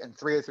Triple H, and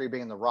 3 of 3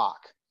 being The Rock.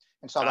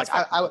 And so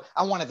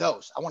I wanted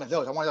those. I wanted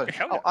those.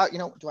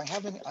 Do I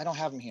have them? I don't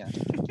have them here.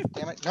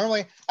 Damn it.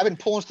 Normally, I've been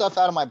pulling stuff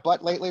out of my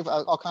butt lately.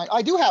 All kinds.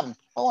 I do have them.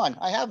 Hold on.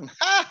 I have them.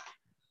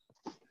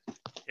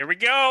 Here we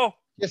go.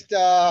 Just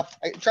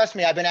trust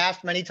me. I've been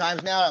asked many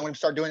times now. I'm going to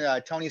start doing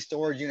Tony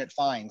Storage Unit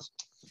finds.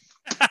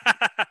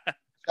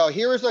 So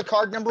here is the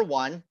card number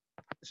 1.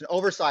 It's an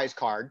oversized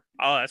card.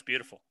 Oh, that's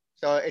beautiful.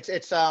 So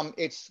it's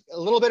a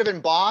little bit of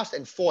embossed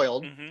and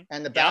foiled,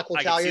 and the back will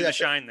tell you the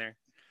shine there.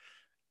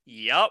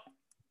 Yep.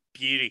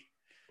 Beauty.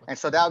 And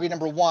so that would be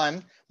number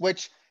 1,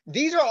 which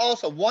these are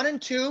also 1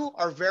 and 2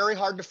 are very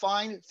hard to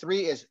find.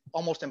 3 is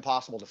almost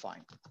impossible to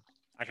find.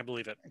 I can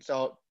believe it. And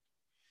so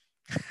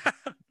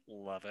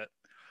love it.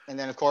 And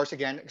then of course,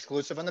 again,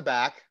 exclusive on the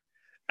back.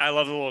 I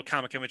love the little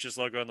Comic Images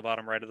logo on the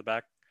bottom right of the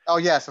back. Oh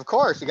yes, of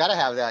course. You got to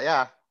have that.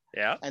 Yeah.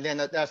 Yeah. And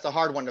then that's the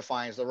hard one to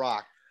find is the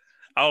Rock.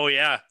 Oh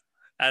yeah.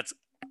 That's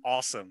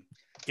awesome.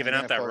 Giving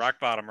out that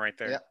rock bottom right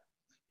there. Yep.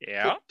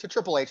 Yeah. To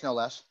Triple H, no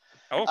less.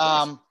 Oh, of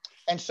course.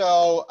 And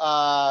so,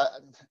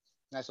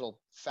 nice little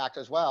fact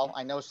as well.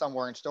 I know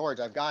somewhere in storage,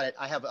 I've got it.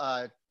 I have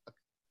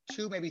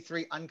 2, maybe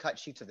 3 uncut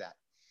sheets of that.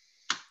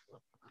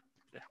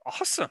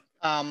 Awesome.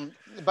 But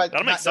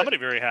that'll make somebody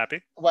very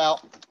happy. Well,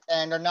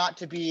 and they're it's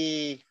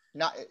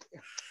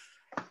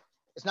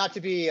not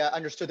to be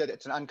understood that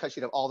it's an uncut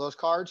sheet of all those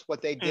cards.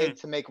 What they did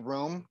to make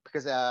room,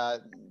 because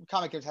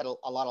Comic Games had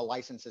a lot of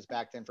licenses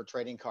back then for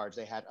trading cards.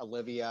 They had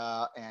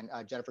Olivia and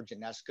Jennifer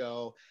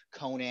Janesco,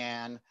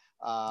 Conan.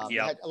 They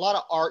had a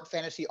lot of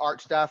fantasy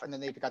art stuff, and then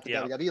they got the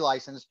WWE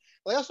license.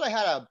 But they also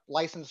had a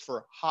license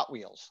for Hot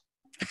Wheels.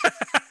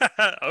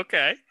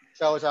 Okay.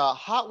 So it's a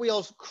Hot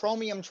Wheels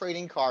chromium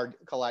trading card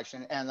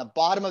collection, and the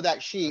bottom of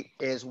that sheet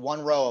is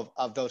 1 row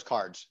of those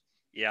cards.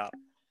 Yeah.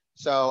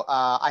 So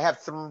I have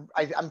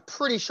I'm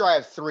pretty sure I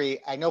have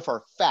 3. I know for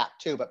a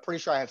fact too, but pretty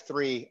sure I have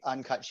 3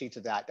 uncut sheets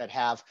of that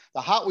have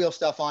the Hot Wheels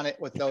stuff on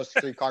it with those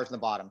 3 cards on the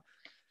bottom.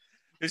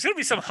 There's going to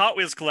be some Hot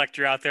Wheels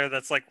collector out there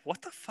that's like,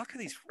 what the fuck are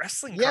these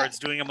wrestling cards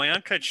doing on my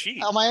uncut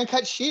sheet? On my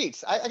uncut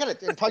sheets. I got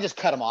to probably just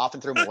cut them off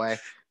and throw them away.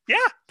 Yeah,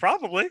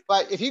 probably.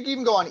 But if you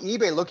even go on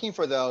eBay looking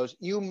for those,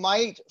 you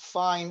might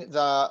find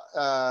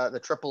the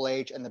Triple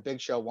H and the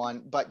Big Show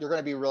one, but you're going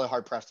to be really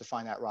hard pressed to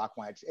find that Rock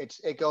one.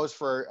 It goes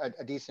for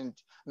a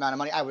decent amount of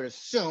money, I would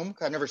assume,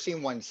 because I've never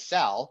seen one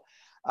sell.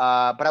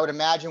 But I would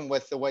imagine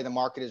with the way the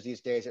market is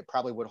these days, it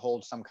probably would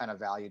hold some kind of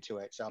value to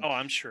it. So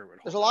I'm sure it would.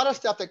 There's a lot of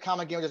stuff that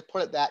Comic Game just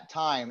put at that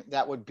time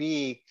that would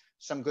be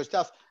some good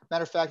stuff.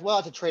 Matter of fact,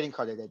 it's a trading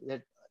card they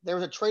did. There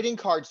was a trading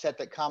card set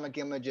that Comic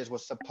Images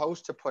was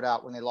supposed to put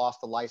out when they lost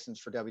the license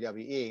for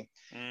WWE,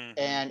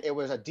 and it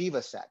was a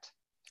Diva set.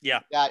 Yeah.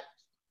 That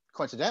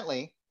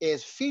coincidentally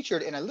is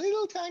featured in a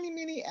little tiny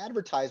mini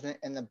advertisement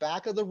in the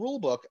back of the rule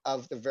book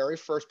of the very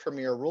first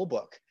Premiere rule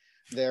book.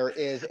 There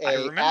is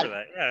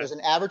there's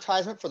an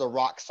advertisement for the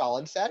Rock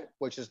Solid set,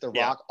 which is the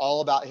Rock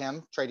All About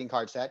Him trading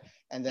card set,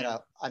 and then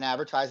an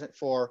advertisement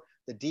for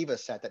the Diva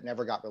set that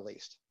never got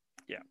released.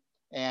 Yeah.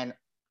 And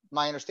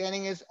my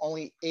understanding is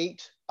only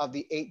 8 of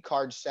the 8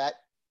 card set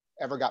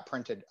ever got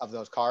printed of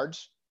those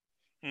cards.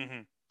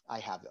 Mm-hmm. I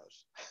have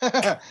those.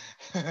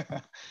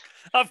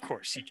 Of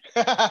course you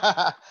do.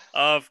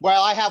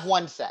 Well, I have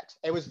one set.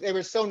 It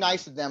was so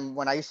nice of them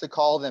when I used to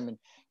call them, and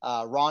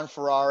Ron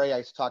Ferrari, I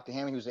used to talk to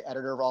him. He was the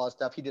editor of all that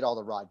stuff. He did all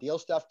the Raw Deal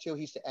stuff too.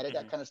 He used to edit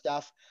that kind of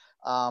stuff.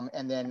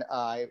 And then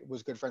I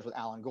was good friends with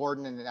Alan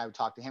Gordon, and I would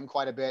talk to him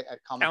quite a bit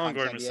at Comic-Con Alan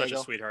Gordon San was Diego.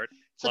 such a sweetheart.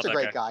 Such a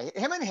great guy.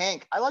 Him and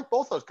Hank, I like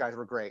both those guys,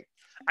 were great.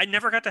 I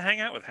never got to hang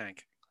out with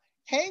Hank.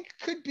 Hank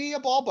could be a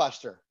ball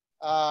buster.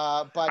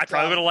 But I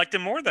probably would have liked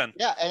him more then.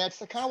 Yeah, and that's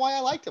kind of why I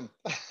liked him.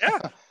 Yeah.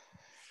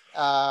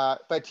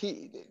 But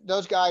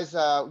those guys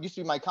used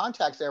to be my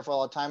contacts there for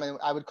all the time, and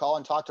I would call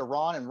and talk to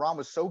Ron, and Ron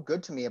was so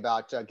good to me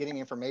about getting me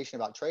information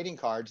about trading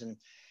cards, and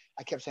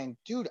I kept saying,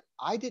 dude,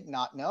 I did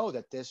not know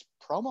that this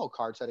promo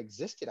card set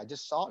existed. I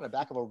just saw it in the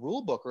back of a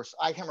rule book, or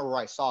I can't remember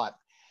where I saw it.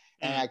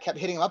 And I kept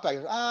hitting him up. I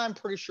go, I'm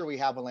pretty sure we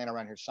have one laying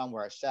around here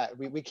somewhere. I said,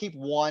 we keep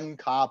one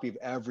copy of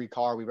every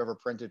card we've ever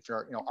printed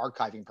for,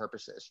 archiving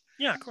purposes.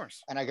 Yeah, of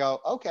course. And I go,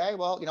 okay,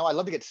 well, I'd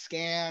love to get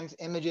scans,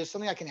 images,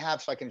 something I can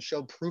have so I can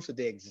show proof that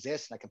they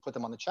exist, and I can put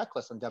them on the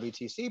checklist on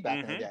WTC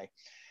back in the day.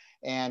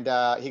 And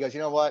he goes,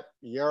 you know what?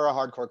 You're a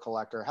hardcore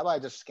collector. How about I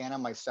just scan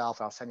them myself?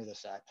 And I'll send you the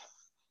set.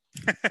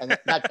 and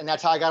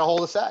that's how I got a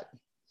hold of the set.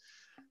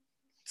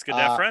 It's good to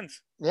have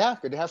friends. Yeah,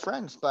 good to have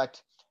friends.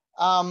 But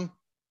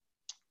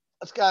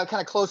let's kind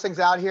of close things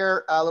out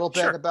here a little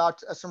bit about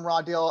some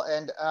Raw Deal.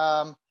 And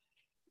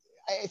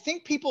I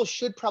think people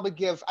should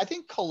probably I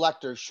think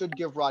collectors should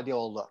give Raw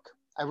Deal a look.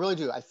 I really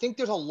do. I think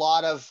there's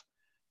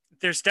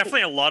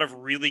definitely a lot of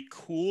really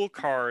cool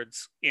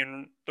cards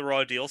in the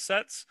Raw Deal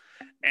sets.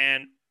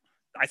 And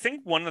I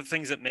think one of the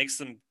things that makes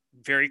them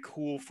very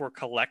cool for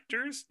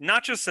collectors,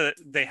 not just that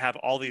they have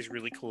all these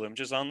really cool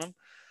images on them,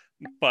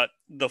 but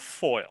the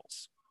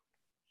foils.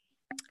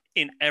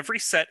 In every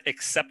set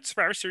except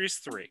Survivor Series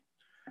 3,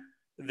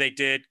 they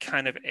did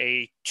kind of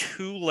a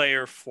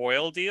 2-layer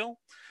foil deal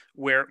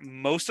where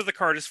most of the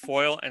card is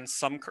foil and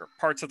some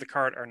parts of the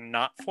card are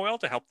not foil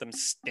to help them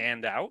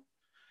stand out.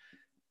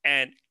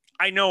 And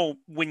I know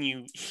when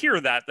you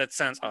hear that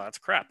sounds, oh, that's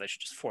crap. They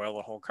should just foil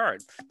the whole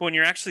card. But when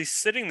you're actually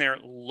sitting there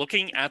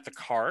looking at the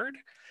card,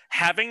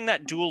 having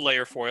that dual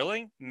layer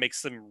foiling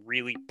makes them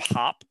really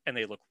pop, and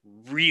they look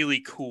really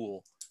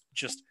cool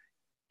just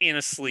in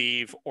a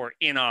sleeve or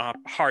in a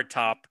hard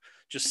top,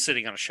 just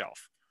sitting on a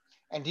shelf.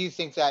 And do you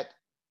think that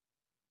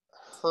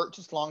hurt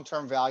just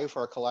long-term value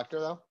for a collector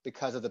though,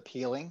 because of the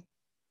peeling?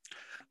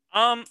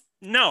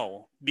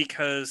 No,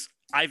 because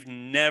I've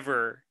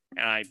never,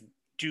 and I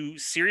do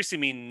seriously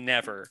mean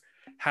never,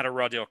 had a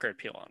Raw Deal card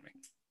peel on me.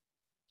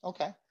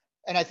 Okay.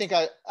 And I think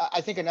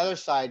another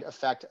side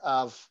effect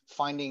of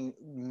finding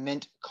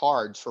mint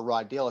cards for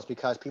Raw Deal is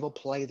because people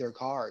play their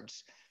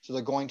cards. So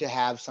they're going to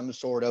have some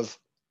sort of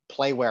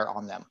playwear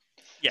on them.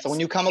 Yes. So when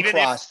you come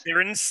across, if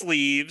they're in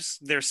sleeves,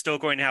 they're still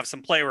going to have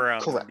some playwear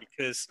on them,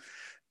 because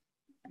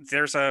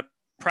there's a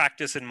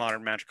practice in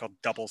Modern Magic called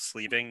double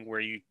sleeving,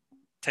 where you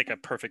take a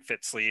perfect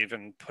fit sleeve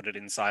and put it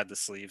inside the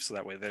sleeve, so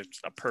that way there's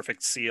a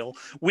perfect seal.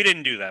 We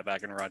didn't do that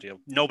back in Raw Deal.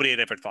 Nobody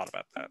had ever thought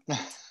about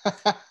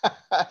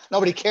that.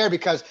 Nobody cared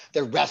because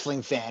they're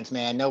wrestling fans,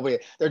 man.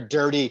 They're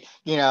dirty,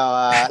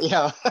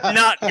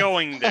 Not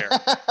going there.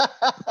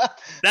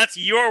 That's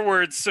your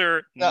words,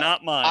 sir,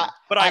 not mine.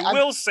 But I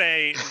will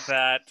say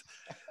that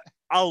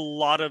a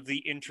lot of the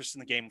interest in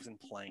the game was in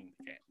playing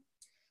the game.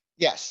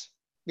 Yes.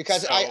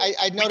 Because so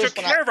I noticed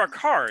we took care of our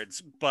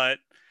cards, but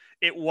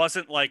it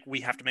wasn't like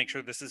we have to make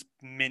sure this is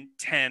mint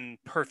 10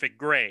 perfect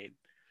grade.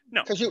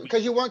 No,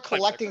 because you weren't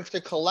collecting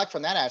to collect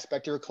from that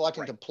aspect. You were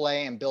collecting to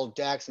play and build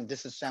decks and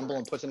disassemble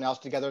and put something else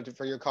together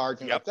for your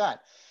cards and like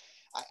that.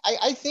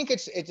 I think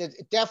it's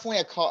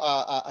definitely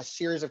a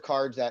series of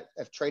cards that,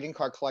 if trading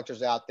card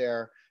collectors out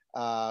there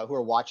who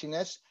are watching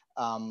this,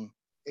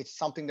 it's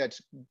something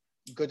that's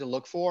good to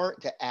look for,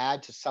 to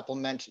add, to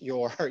supplement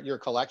your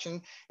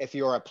collection. If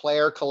you're a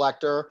player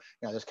collector,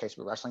 in this case,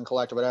 a wrestling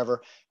collector,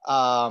 whatever,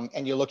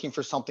 and you're looking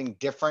for something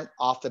different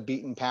off the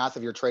beaten path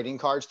of your trading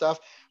card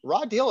stuff,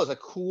 Raw Deal is a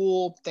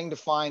cool thing to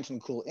find some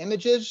cool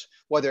images,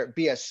 whether it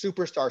be a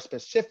superstar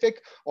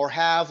specific or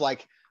have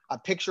like a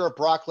picture of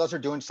Brock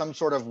Lesnar doing some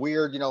sort of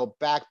weird,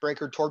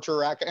 backbreaker torture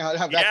rack.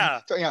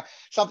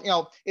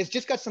 Something, it's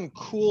just got some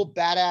cool,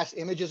 badass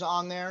images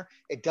on there.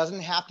 It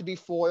doesn't have to be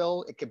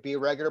foil. It could be a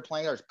regular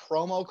playing. There's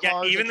promo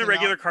cards. Yeah, even the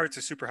regular cards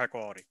are super high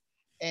quality.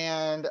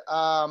 And,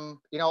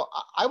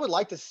 I would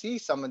like to see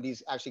some of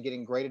these actually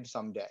getting graded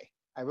someday.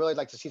 I really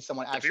like to see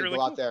someone actually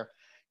go out there.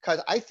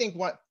 Because I think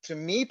to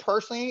me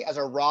personally, as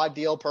a Raw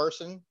Deal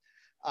person,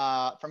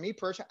 I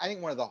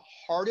think one of the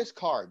hardest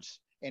cards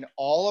in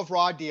all of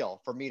Raw Deal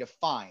for me to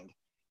find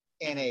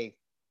in a,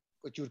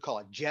 what you would call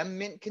a gem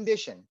mint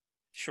condition,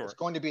 it's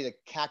going to be the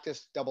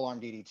Cactus Double Arm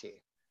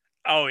DDT.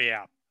 Oh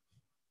yeah.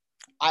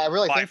 I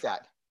really think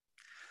that.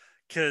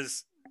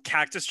 Because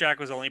Cactus Jack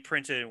was only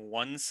printed in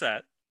one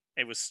set.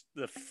 It was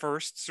the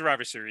first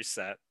Survivor Series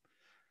set.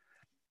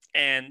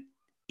 And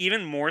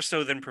even more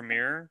so than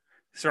Premier,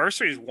 Survivor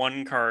Series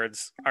 1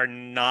 cards are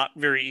not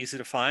very easy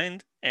to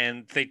find,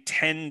 and they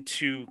tend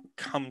to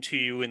come to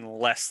you in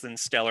less than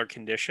stellar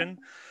condition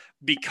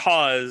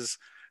because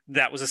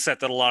that was a set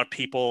that a lot of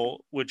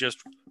people would just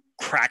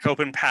crack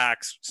open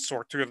packs,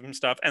 sort through them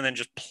stuff, and then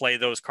just play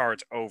those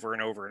cards over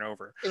and over and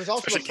over. It was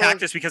also especially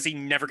Cactus because he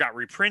never got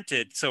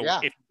reprinted. So Yeah.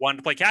 if you wanted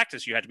to play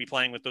Cactus, you had to be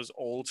playing with those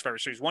old Survivor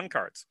Series 1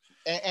 cards.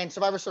 And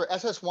Survivor Series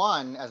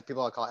SS1, as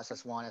people call it,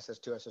 SS1,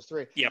 SS2,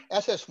 SS3. Yep.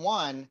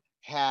 SS1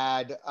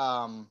 had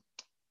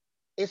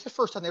it's the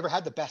first time they ever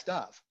had the best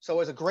of. So it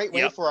was a great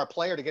way for a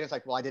player to get it's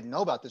like, well, I didn't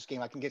know about this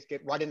game. I can get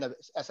right into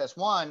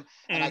SS1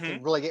 and I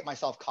can really get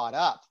myself caught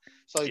up.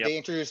 So they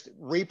introduced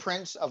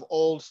reprints of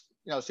old,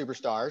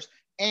 superstars,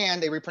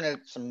 and they reprinted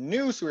some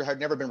new superstars had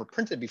never been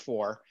reprinted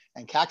before.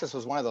 And Cactus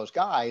was one of those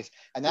guys.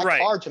 And that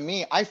card, to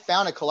me, I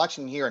found a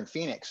collection here in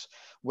Phoenix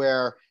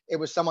where it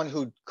was someone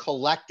who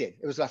collected.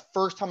 It was the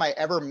first time I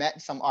ever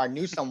met or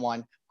knew someone.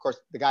 Of course,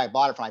 the guy I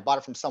bought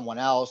it from someone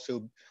else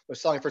who was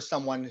selling it for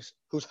someone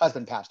whose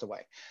husband passed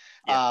away.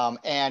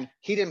 And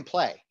he didn't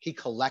play, he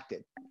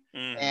collected.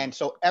 And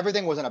so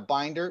everything was in a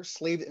binder,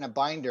 sleeved in a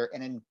binder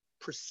and in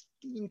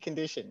pristine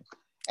condition.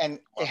 And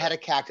it had a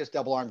Cactus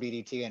double arm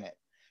BDT in it.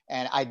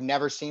 And I'd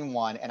never seen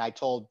one. And I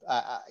told,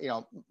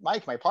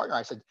 Mike, my partner,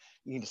 I said,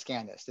 you need to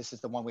scan this. This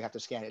is the one we have to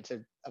scan. It's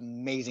an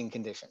amazing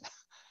condition.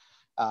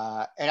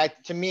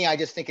 To me, I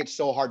just think it's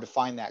so hard to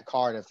find that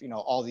card of,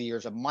 all the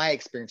years of my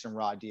experience in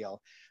Raw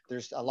Deal.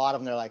 There's a lot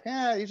of them. They're like,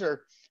 I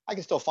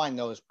can still find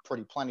those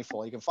pretty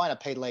plentiful. You can find a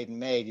paid, laid, and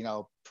made,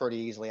 pretty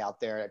easily out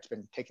there. That's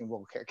been taken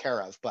well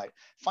care of. But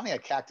finding a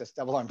Cactus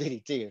double arm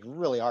BDT is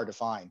really hard to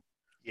find.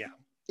 Yeah.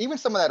 Even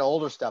some of that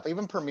older stuff,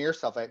 even Premier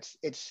stuff, it's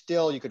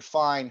still, you could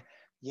find,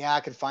 I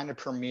could find a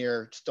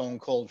Premier Stone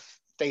Cold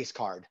face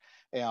card.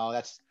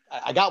 I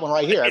got one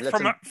right here.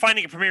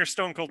 Finding a Premier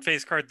Stone Cold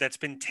face card that's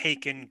been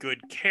taken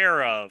good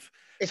care of,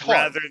 it's hard.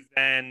 Rather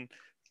than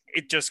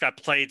it just got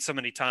played so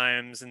many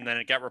times and then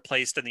it got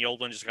replaced and the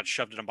old one just got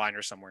shoved in a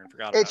binder somewhere and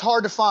forgot about it. It's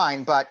hard to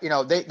find, but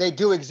they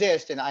do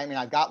exist. And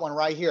I've got one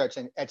right here.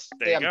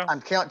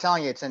 I'm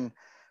telling you, it's in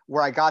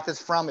where I got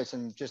this from. It's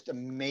in just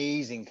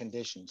amazing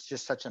conditions,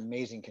 just such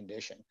amazing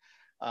condition.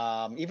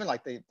 Even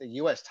like the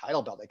US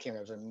title belt that came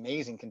out was an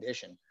amazing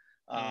condition.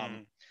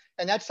 And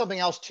that's something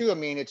else too.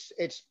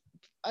 It's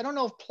I don't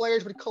know if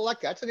players would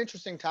collect that. That's an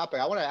interesting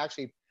topic. I'm going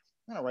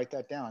to write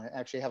that down and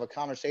actually have a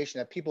conversation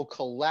that people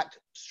collect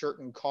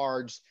certain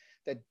cards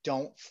that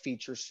don't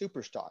feature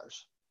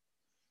superstars.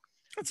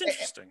 That's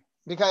interesting.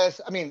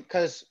 Because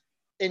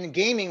in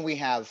gaming, we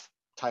have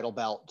title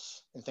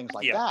belts and things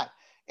like that.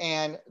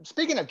 And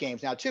speaking of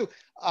games now too,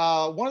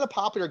 one of the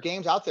popular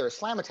games out there is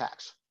Slam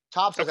Attacks.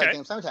 Topps has that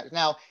game, Slam Attacks.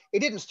 Now, it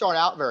didn't start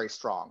out very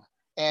strong.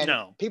 And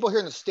people here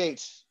in the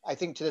States, I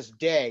think to this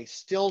day,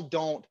 still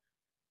don't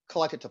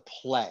collect it to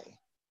play.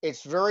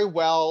 It's very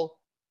well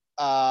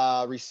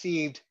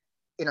received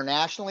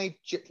internationally,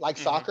 like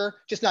soccer,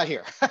 just not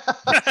here.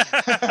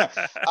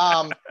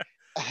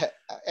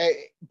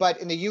 But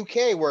in the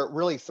UK, where it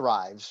really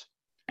thrives,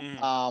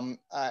 and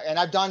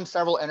I've done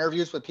several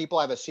interviews with people.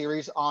 I have a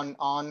series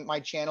on my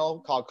channel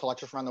called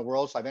Collectors from Around the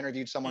World. So I've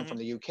interviewed someone from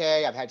the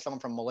UK. I've had someone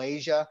from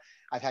Malaysia.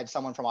 I've had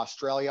someone from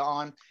Australia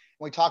on. And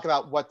we talk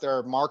about what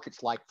their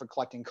market's like for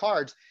collecting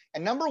cards.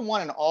 And number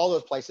one in all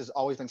those places has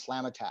always been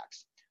Slam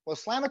Attacks. Well,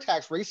 Slam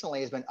Attacks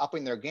recently has been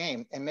upping their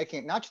game and making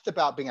it not just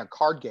about being a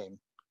card game.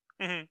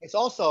 It's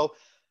also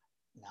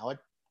now a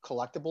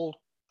collectible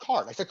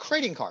card. It's a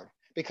trading card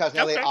because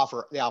now they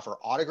offer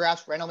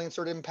autographs randomly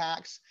inserted in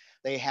packs.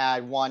 They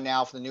had one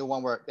now for the new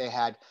one where they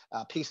had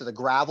a piece of the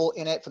gravel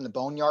in it from the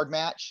Boneyard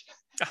match.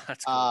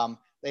 That's cool.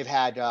 They've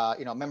had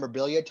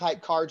memorabilia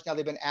type cards now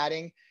they've been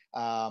adding.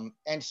 And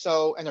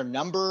they're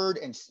numbered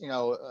and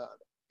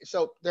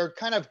so they're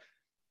kind of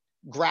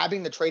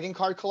grabbing the trading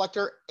card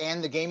collector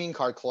and the gaming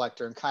card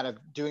collector and kind of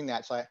doing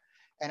that.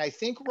 I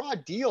think Raw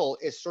Deal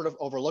is sort of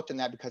overlooked in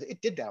that because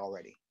it did that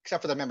already,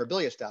 except for the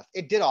memorabilia stuff.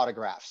 It did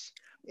autographs.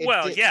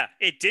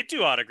 It did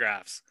do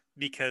autographs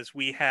because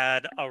we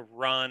had a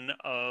run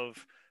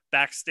of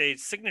backstage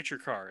signature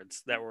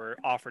cards that were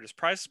offered as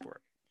prize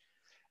support.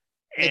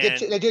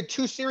 They did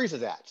two series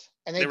of that.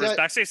 And there was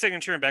backstage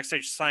signature and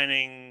backstage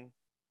signing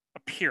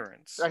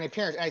appearance. And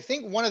I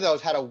think one of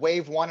those had a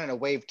wave 1 and a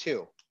wave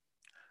 2.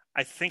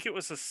 I think it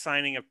was a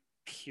signing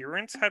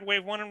appearance had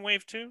wave 1 and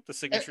wave 2. The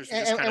signatures were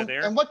just kind of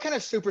there. And what kind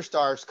of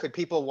superstars could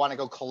people want to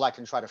go collect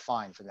and try to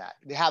find for that?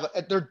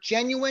 They're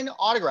genuine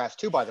autographs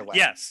too, by the way.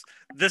 Yes.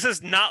 This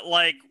is not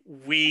like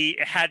we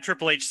had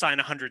Triple H sign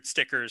 100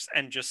 stickers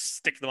and just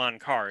stick them on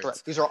cards.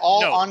 Correct. These are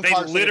all on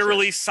cards. They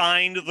literally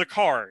signed the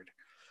card.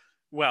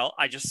 Well,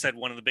 I just said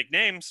one of the big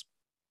names,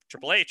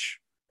 Triple H.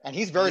 And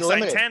he's very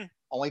limited. 10.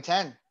 Only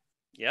 10.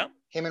 Yep.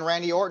 Him and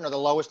Randy Orton are the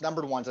lowest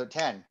numbered ones at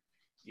 10.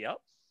 Yep.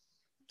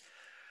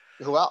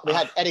 Who else? We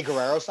had Eddie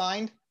Guerrero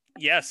signed.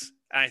 Yes.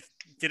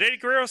 Did Eddie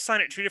Guerrero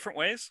sign it 2 different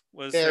ways?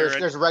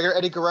 There's regular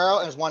Eddie Guerrero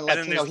and there's one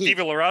Latino and then there's Heat.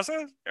 Viva La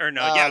Raza? Or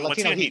no,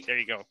 Latino Heat. There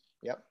you go.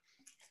 Yep.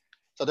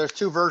 So there's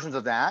 2 versions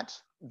of that.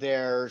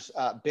 There's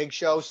Big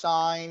Show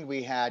signed.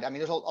 We had, I mean,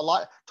 there's a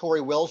lot.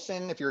 Tori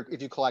Wilson, if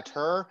you collect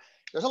her,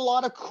 there's a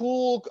lot of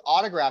cool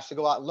autographs to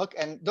go out and look.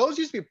 And those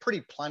used to be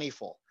pretty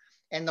plentiful.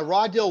 And the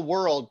raw deal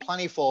world,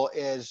 plentiful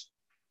is,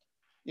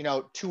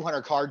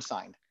 200 cards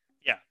signed.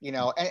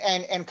 Yeah.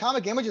 And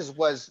Comic Images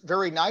was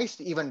very nice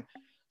to even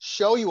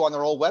show you on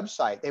their old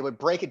website. They would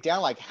break it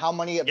down like how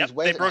many of these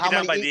waves. They broke it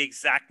down by the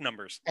exact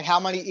numbers. And how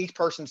many each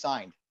person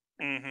signed.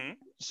 Mm-hmm.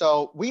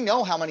 So we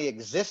know how many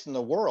exist in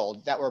the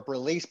world that were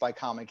released by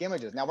Comic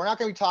Images. Now, we're not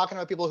going to be talking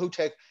about people who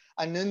take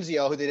a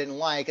Nunzio who they didn't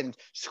like and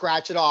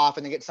scratch it off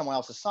and then get someone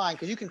else to sign,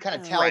 because you can kind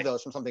of tell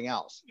those from something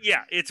else.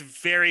 Yeah, it's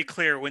very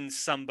clear when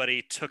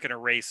somebody took an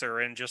eraser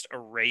and just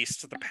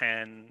erased the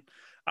pen.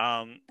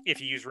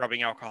 If you use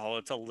rubbing alcohol,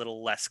 it's a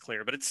little less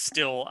clear, but it's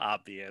still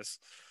obvious.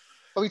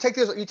 But you take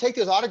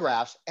those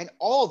autographs, and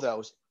all of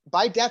those,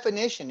 by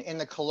definition, in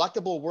the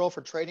collectible world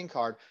for trading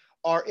card,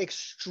 are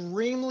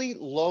extremely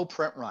low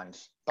print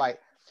runs,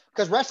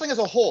 because wrestling as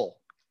a whole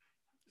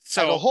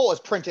is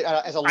printed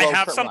as a low print run. I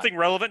have something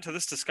relevant to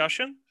this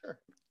discussion. Sure.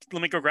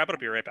 Let me go grab it. I'll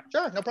be right back.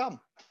 Sure, no problem.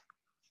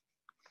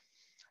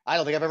 I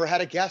don't think I've ever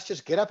had a guest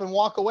just get up and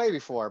walk away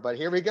before, but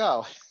here we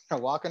go.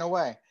 Walking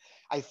away.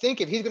 I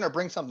think if he's going to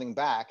bring something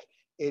back,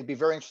 it'd be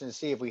very interesting to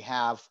see if we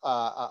have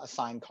a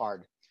signed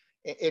card.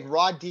 In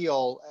Raw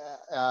Deal,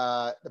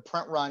 the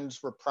print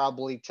runs were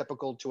probably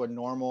typical to a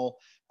normal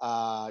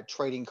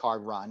trading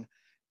card run.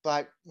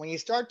 But when you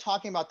start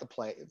talking about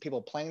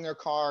people playing their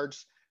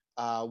cards,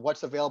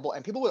 what's available,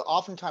 and people would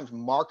oftentimes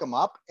mark them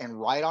up and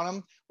write on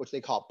them, which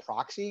they call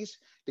proxies,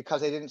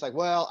 because they didn't say,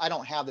 well, I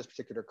don't have this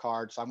particular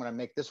card, so I'm going to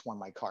make this one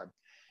my card.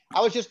 I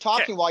was just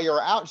talking while you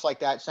were out, just like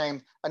that,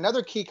 saying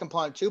another key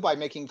component too, by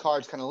making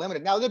cards kind of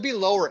limited. Now there'd be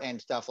lower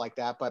end stuff like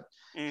that, but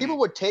people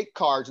would take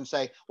cards and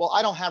say, well,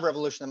 I don't have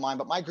Revolution of the Mind,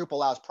 but my group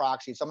allows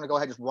proxies. So I'm going to go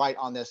ahead and just write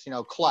on this,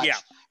 clutch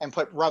and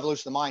put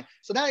Revolution of the Mind.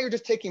 So now you're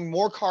just taking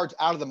more cards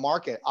out of the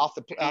market, off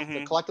the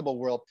collectible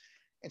world.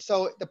 And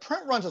so the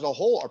print runs as a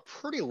whole are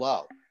pretty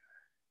low.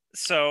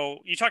 So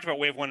you talked about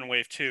wave 1 and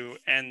wave 2.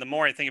 And the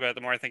more I think about it,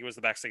 the more I think it was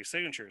the backstage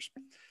signatures,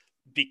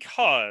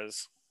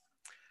 because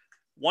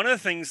one of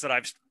the things that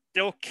I've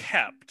still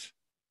kept,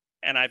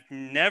 and I've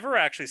never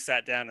actually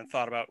sat down and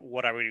thought about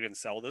what I would even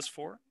sell this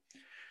for,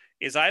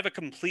 is I have a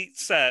complete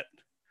set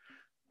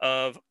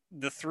of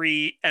the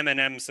 3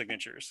 M&M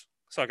signatures.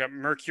 So I got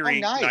Mercury,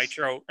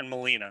 Nitro, and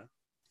Melina.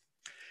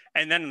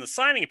 And then in the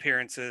signing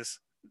appearances,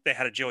 they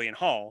had a Jillian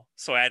Hall.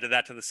 So I added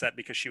that to the set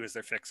because she was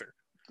their fixer.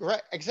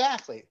 Right,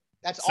 exactly.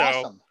 That's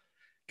awesome.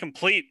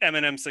 Complete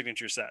M&M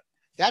signature set.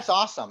 That's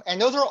awesome.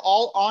 And those are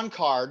all on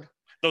card.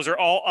 Those are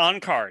all on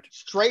card.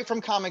 Straight from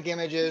Comic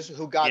Images,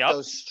 who got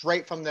those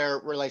straight from their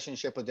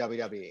relationship with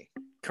WWE.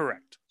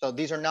 Correct. So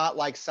these are not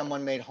like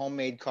someone made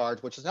homemade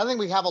cards, which is another thing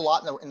we have a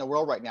lot in the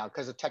world right now,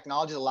 because the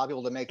technology allows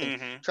people to make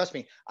things. Trust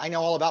me, I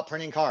know all about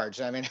printing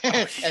cards. I mean,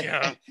 and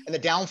the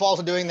downfalls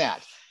of doing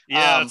that.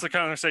 Yeah, that's a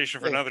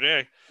conversation for another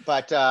day.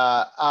 But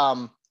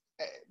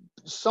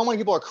so many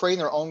people are creating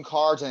their own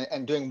cards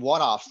and doing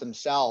one-offs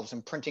themselves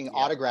and printing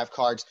autograph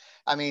cards.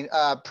 I mean,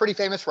 pretty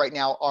famous right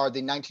now are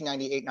the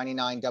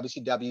 1998-99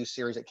 WCW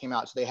series that came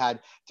out. So they had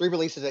 3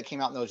 releases that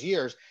came out in those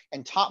years,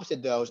 and Topps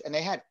did those, and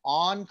they had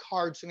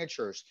on-card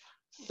signatures,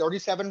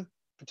 37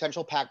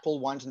 potential pack pull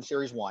ones in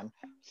Series 1,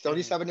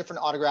 37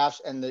 different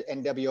autographs in the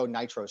NWO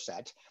Nitro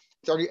set,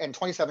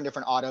 27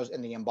 different autos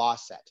in the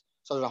Emboss set.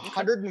 So there's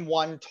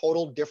 101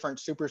 total different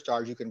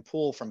superstars you can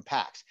pull from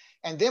packs.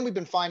 And then we've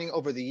been finding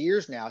over the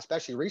years now,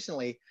 especially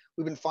recently,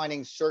 we've been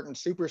finding certain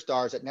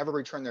superstars that never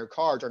return their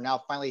cards are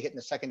now finally hitting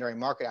the secondary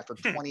market after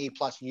 20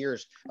 plus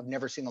years of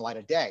never seeing the light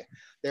of day.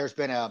 There's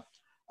been a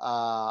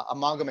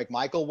Mongo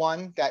McMichael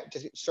one that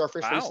just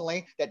surfaced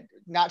recently, that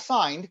not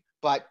signed,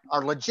 but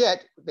are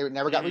legit. They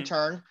never got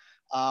returned.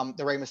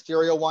 The Rey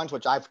Mysterio ones,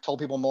 which I've told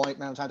people many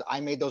times,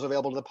 I made those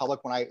available to the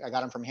public when I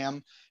got them from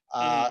him.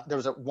 There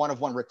was a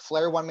one-of-one Ric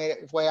Flair one made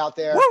its way out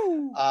there.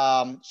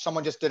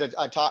 Someone just did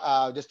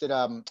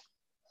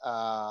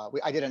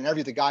I did an interview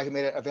with the guy who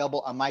made it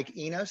available, Mike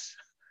Enos,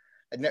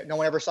 that no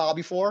one ever saw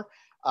before.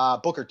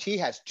 Booker T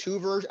has 2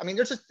 versions. I mean,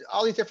 there's just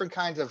all these different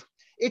kinds of.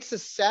 It's the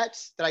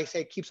sets that I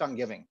say keeps on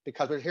giving,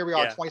 because here we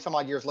are 20 some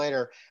odd years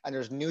later, and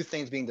there's new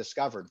things being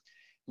discovered.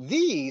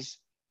 These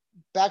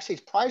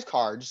backstage prize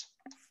cards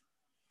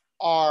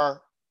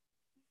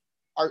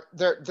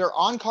they're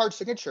on card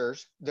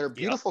signatures. They're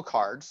beautiful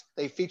cards.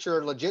 They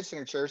feature legit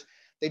signatures.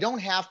 They don't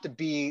have to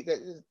be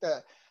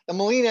the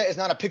Melina is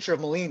not a picture of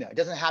Melina. It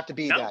doesn't have to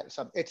be that.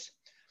 So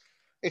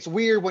it's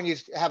weird when you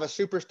have a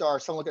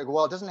superstar, someone look like,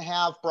 well, it doesn't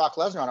have Brock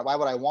Lesnar on it. Why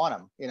would I want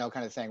him?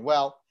 Kind of thing.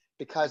 Well,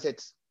 because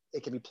it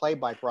can be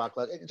played by Brock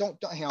Lesnar. Don't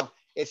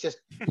it's just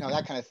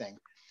that kind of thing.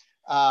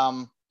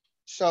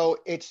 So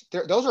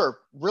those are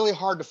really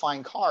hard to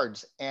find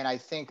cards, and I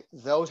think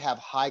those have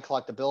high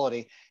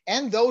collectability,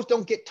 and those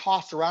don't get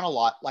tossed around a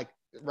lot like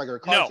regular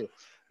cards do.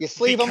 You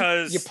sleeve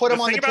them, you put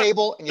them on the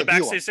table, and you view them.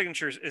 The backstage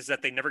signatures is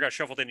that they never got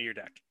shuffled into your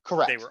deck.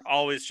 Correct. They were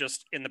always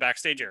just in the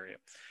backstage area.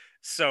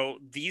 So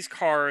these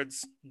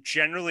cards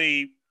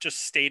generally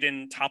just stayed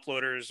in top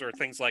loaders or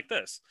things like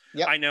this.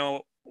 Yep. I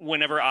know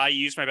whenever I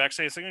used my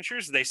backstage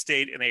signatures, they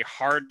stayed in a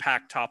hard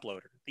pack top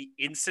loader. The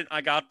instant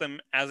I got them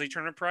as a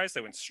tournament prize,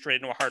 they went straight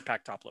into a hard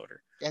pack top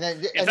loader. And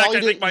then, in fact,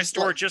 I think my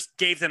store just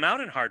gave them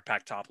out in hard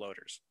pack top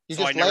loaders. You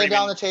just lay them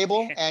down on the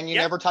table and you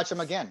never touch them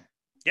again.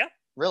 Yeah.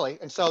 Really.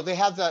 And so they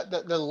have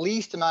the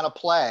least amount of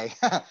play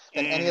than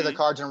any of the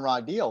cards in Raw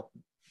Deal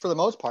for the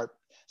most part.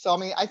 So, I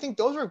mean, I think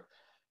those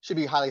should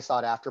be highly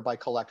sought after by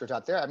collectors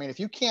out there. I mean, if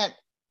you can't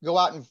go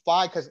out and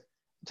buy, because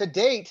to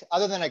date,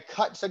 other than a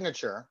cut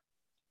signature,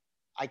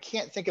 I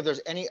can't think if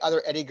there's any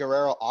other Eddie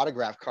Guerrero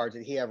autograph cards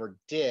that he ever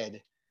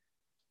did.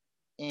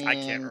 And I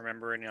can't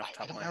remember any off the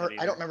top of my head.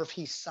 I don't remember if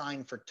he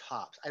signed for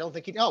Topps. I don't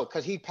think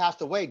because he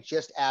passed away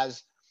just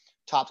as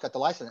Topps got the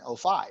license in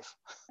 2005.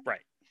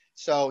 Right.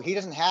 So he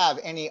doesn't have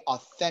any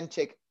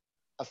authentic,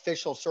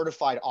 official,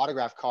 certified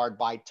autograph card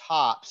by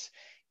Topps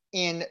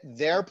in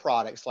their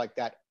products like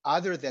that,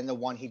 other than the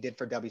one he did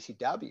for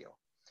WCW.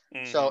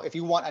 So if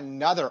you want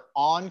another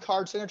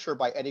on-card signature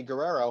by Eddie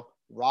Guerrero,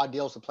 Raw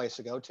Deal's the place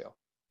to go to.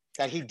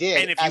 That he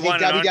did and if as you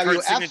want a an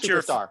WWF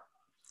signature, superstar.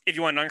 If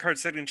you want an on-card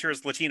signature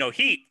as Latino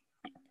Heat,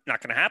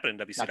 not going to happen in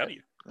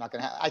WCW. Not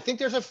going to happen. I think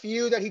there's a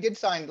few that he did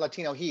sign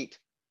Latino Heat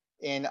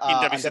in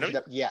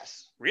WCW.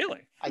 Yes. Really?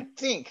 I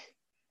think.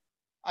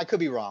 I could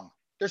be wrong.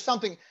 There's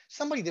something.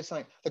 Somebody did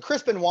something. The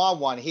Chris Benoit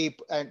one. He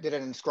did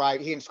an inscribe.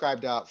 He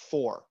inscribed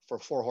four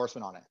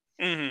horsemen on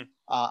it.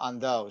 On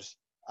those.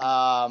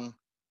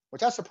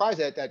 Which I was surprised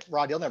that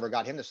Raw Deal never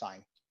got him to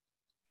sign.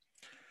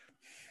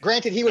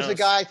 Granted, he was the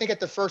guy, I think, at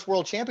the first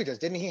World Championships.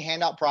 Didn't he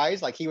hand out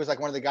prize? Like, he was like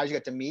one of the guys you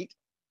got to meet?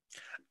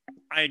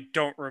 I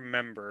don't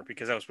remember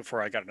because that was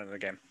before I got into the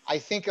game. I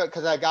think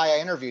because that guy I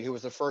interviewed who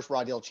was the first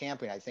Raw Deal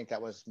champion, I think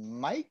that was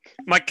Mike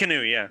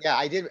Canoe, yeah. Yeah,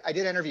 I did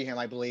interview him,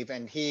 I believe,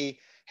 and he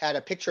had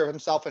a picture of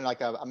himself in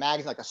like a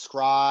magazine, like a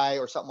Scry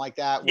or something like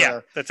that.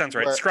 Yeah, that sounds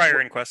right. Scry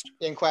or Inquest.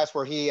 Inquest,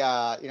 where he,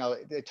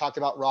 they talked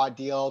about Raw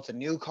Deal. It's a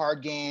new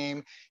card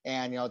game,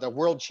 and the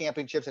World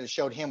Championships, and it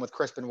showed him with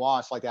Chris Benoit,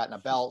 and stuff like that, and a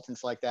belt and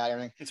stuff like that.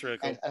 Everything. It's really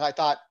cool. And I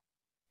thought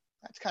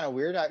that's kind of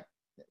weird.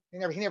 He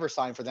never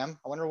signed for them.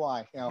 I wonder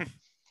why.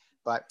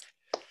 But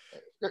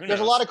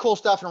there's a lot of cool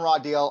stuff in Raw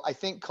Deal. I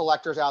think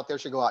collectors out there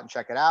should go out and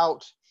check it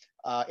out.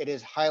 It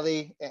is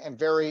highly and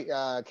very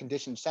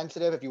condition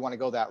sensitive if you want to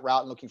go that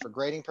route and looking for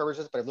grading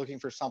purposes, but if looking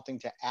for something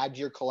to add to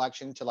your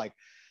collection to like,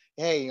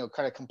 hey,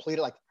 kind of complete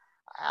it. Like,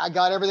 I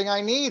got everything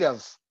I need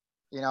of,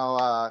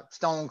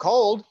 Stone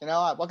Cold,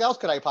 what else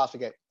could I possibly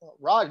get?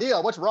 Raw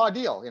Deal. What's Raw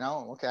Deal?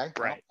 Okay.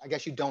 Right. Well, I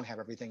guess you don't have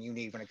everything you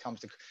need when it comes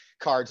to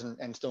cards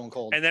and Stone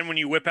Cold. And then when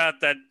you whip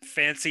out that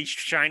fancy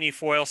shiny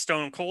foil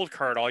Stone Cold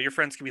card, all your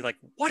friends can be like,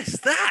 what is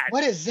that?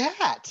 What is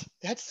that?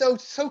 That's so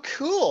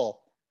cool.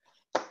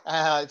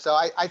 So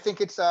I think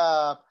it's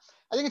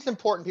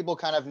important people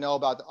kind of know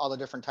about all the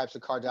different types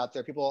of cards out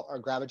there. People are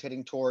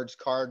gravitating towards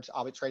cards,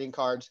 trading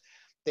cards.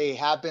 They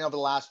have been over the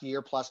last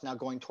year plus now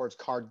going towards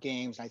card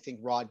games. I think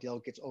Raw Deal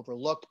gets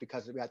overlooked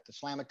because we've got the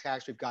Slam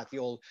Attacks, we've got the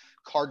old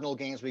Cardinal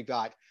games, we've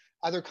got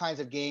other kinds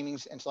of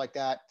gamings and stuff like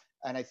that.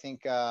 And I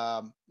think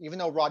even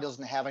though Raw Deal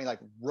doesn't have any like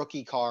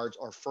rookie cards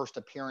or first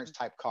appearance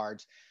type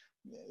cards,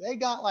 they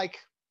got like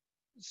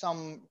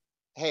some,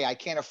 hey, I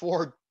can't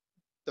afford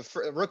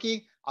the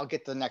rookie, I'll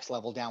get the next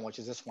level down, which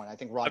is this one. I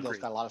think Raw Deal's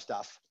got a lot of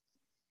stuff.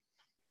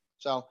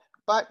 So,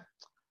 but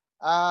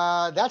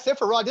that's it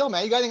for Raw Deal,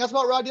 man. You got anything else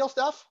about Raw Deal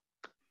stuff?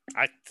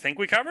 I think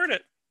we covered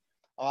it.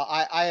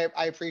 I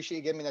appreciate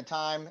you giving me the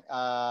time.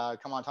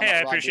 Come on, talk hey, about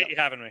I Raw appreciate Deal. you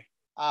having me.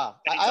 I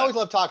always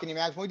love talking to you,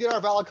 man. When we did our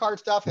valid card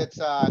stuff,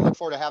 I look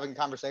forward to having a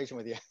conversation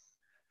with you.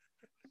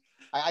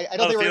 I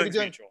don't think we're going to be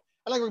doing.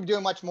 I don't think we're going to be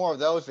doing much more of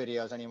those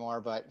videos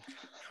anymore, but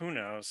who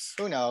knows?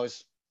 Who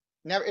knows?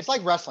 Never. It's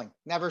like wrestling.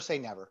 Never say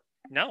never.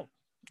 No,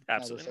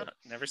 absolutely not.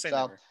 Never say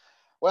never.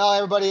 Well,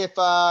 everybody, if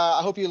I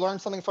hope you learned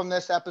something from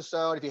this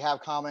episode. If you have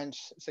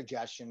comments,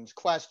 suggestions,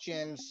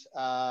 questions,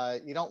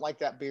 you don't like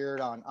that beard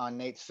on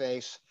Nate's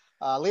face,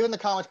 leave in the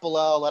comments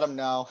below. Let him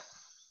know.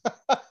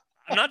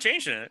 I'm not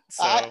changing it.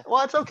 So.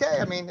 Well, it's okay.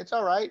 I mean, it's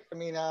all right. I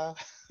mean,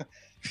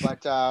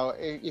 but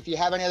if you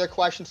have any other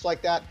questions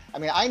like that, I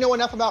mean, I know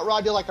enough about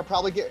Raw Deal I could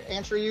probably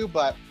answer you,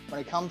 but when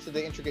it comes to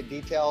the intricate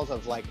details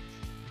of like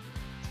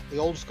the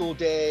old school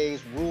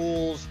days,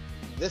 rules,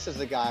 this is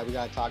the guy we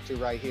got to talk to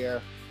right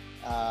here.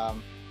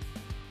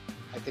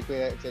 I think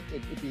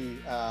it'd be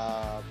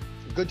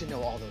good to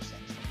know all those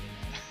things from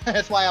you, man.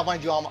 That's why I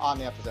wanted you on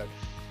the episode.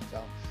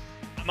 So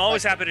I'm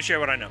always happy to share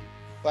what I know.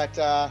 But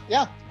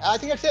yeah, I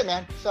think that's it,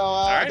 man. So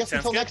right, I guess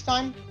until good. next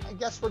time, I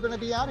guess we're going to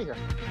be out of here.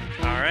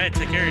 All right,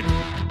 take care.